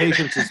 there. Our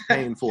patience is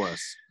paying for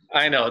us.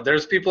 I know.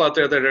 There's people out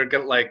there that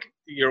are like,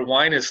 your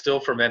wine is still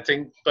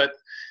fermenting, but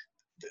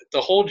the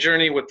whole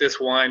journey with this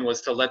wine was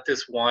to let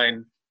this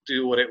wine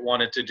do what it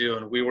wanted to do,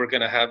 and we were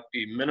going to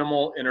be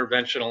minimal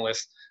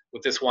interventionalists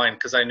with this wine,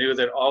 because I knew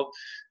that all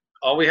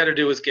we had to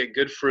do was get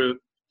good fruit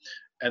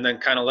and then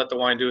kind of let the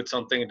wine do its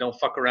own thing and don't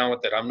fuck around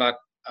with it.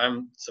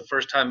 It's the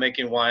first time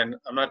making wine.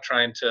 I'm not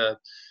trying to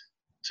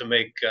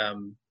make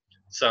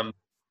some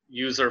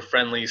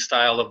user-friendly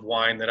style of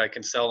wine that I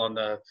can sell on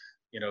the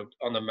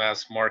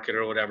mass market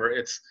or whatever.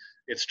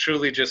 It's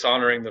truly just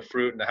honoring the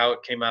fruit and how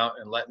it came out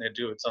and letting it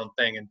do its own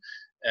thing.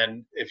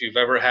 And if you've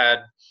ever had,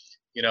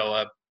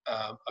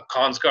 a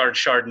Consgard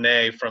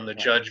Chardonnay from the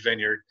Judge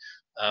Vineyard,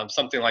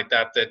 something like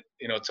that,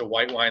 it's a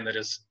white wine that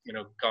is,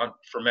 gone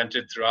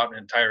fermented throughout an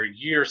entire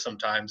year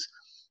sometimes,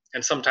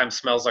 and sometimes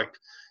smells like,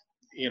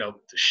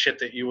 shit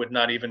that you would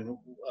not even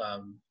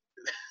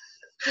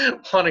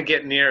want to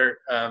get near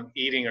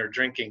eating or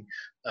drinking.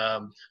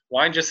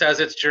 Wine just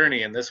has its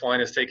journey, and this wine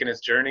has taken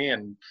its journey,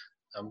 and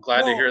I'm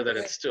glad to hear that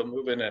it's still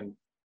moving. And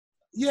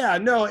yeah,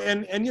 no,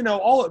 and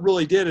all it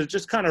really did is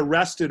just kind of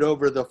rested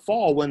over the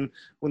fall when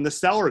the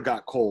cellar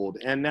got cold,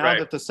 and now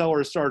that the cellar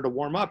has started to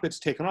warm up, it's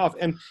taken off.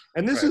 And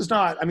this is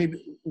not, I mean,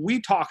 we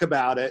talk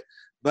about it,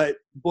 but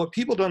what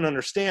people don't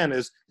understand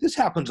is this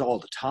happens all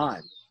the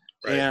time.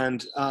 Right.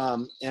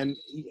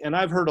 And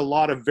I've heard a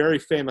lot of very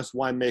famous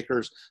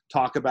winemakers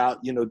talk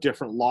about,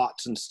 different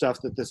lots and stuff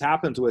that this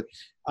happens with,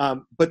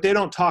 but they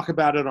don't talk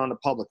about it on a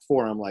public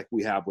forum like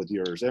we have with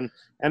yours. And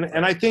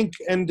I think,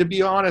 and to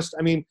be honest,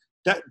 I mean,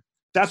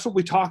 that's what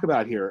we talk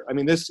about here. I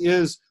mean,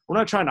 we're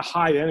not trying to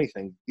hide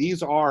anything.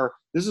 This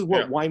is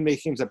what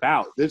winemaking is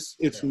about.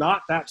 It's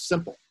not that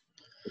simple.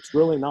 It's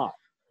really not.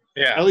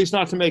 Yeah. At least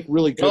not to make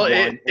really good Well,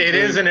 wine. it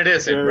is and it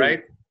isn't, very-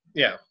 right?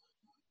 Yeah.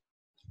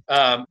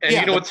 And yeah, you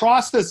know the what's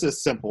process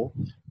is simple,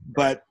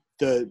 but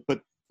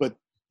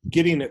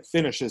getting it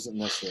finished isn't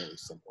necessarily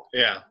simple.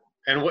 yeah.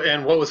 And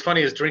what was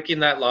funny is drinking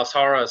that Las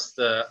Jaras,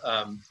 the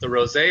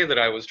rosé that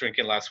I was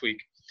drinking last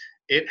week.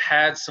 It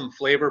had some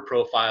flavor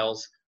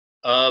profiles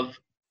of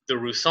the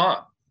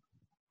Roussanne.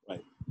 Right.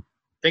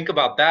 Think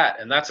about that,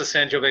 and that's a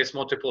Sangiovese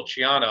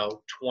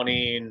Montepulciano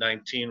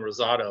 2019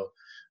 Rosado.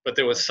 But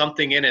there was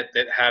something in it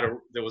that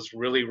that was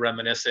really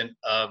reminiscent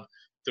of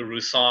the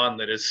Roussanne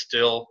that is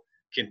still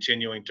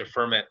continuing to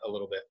ferment a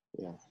little bit.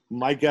 Yeah.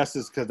 My guess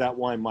is because that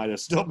wine might have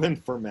still been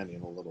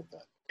fermenting a little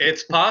bit.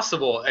 It's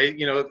possible,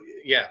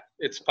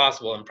 it's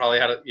possible, and probably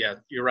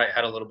you're right,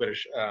 had a little bit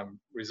of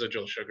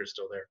residual sugar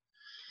still there.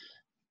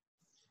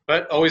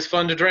 But always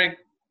fun to drink.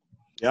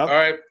 Yep. All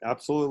right.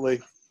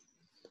 Absolutely.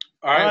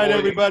 All right, well,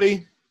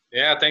 everybody.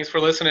 Yeah, thanks for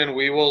listening.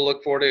 We will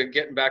look forward to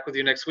getting back with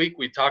you next week.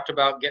 We talked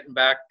about getting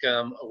back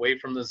away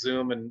from the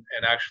Zoom and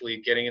actually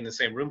getting in the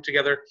same room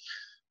together.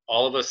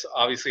 All of us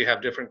obviously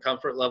have different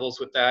comfort levels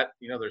with that.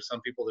 You know, there's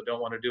some people that don't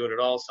want to do it at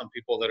all. Some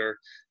people that are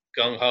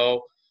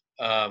gung-ho.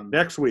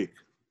 Next week.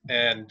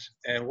 And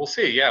we'll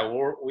see. Yeah,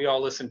 we all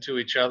listen to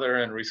each other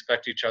and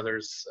respect each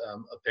other's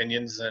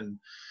opinions, and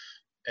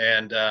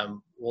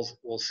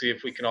we'll see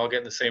if we can all get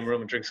in the same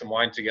room and drink some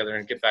wine together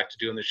and get back to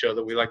doing the show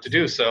that we like to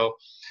do. So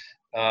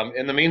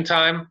in the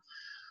meantime,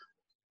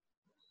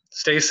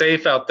 stay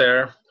safe out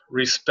there,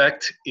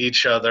 respect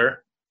each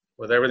other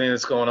with everything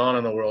that's going on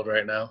in the world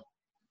right now,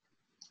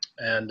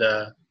 and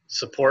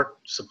support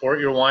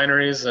your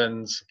wineries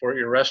and support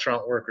your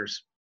restaurant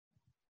workers.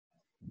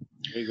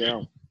 There you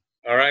go.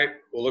 All right.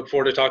 We'll look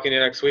forward to talking to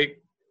you next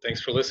week.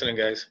 Thanks for listening,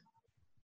 guys.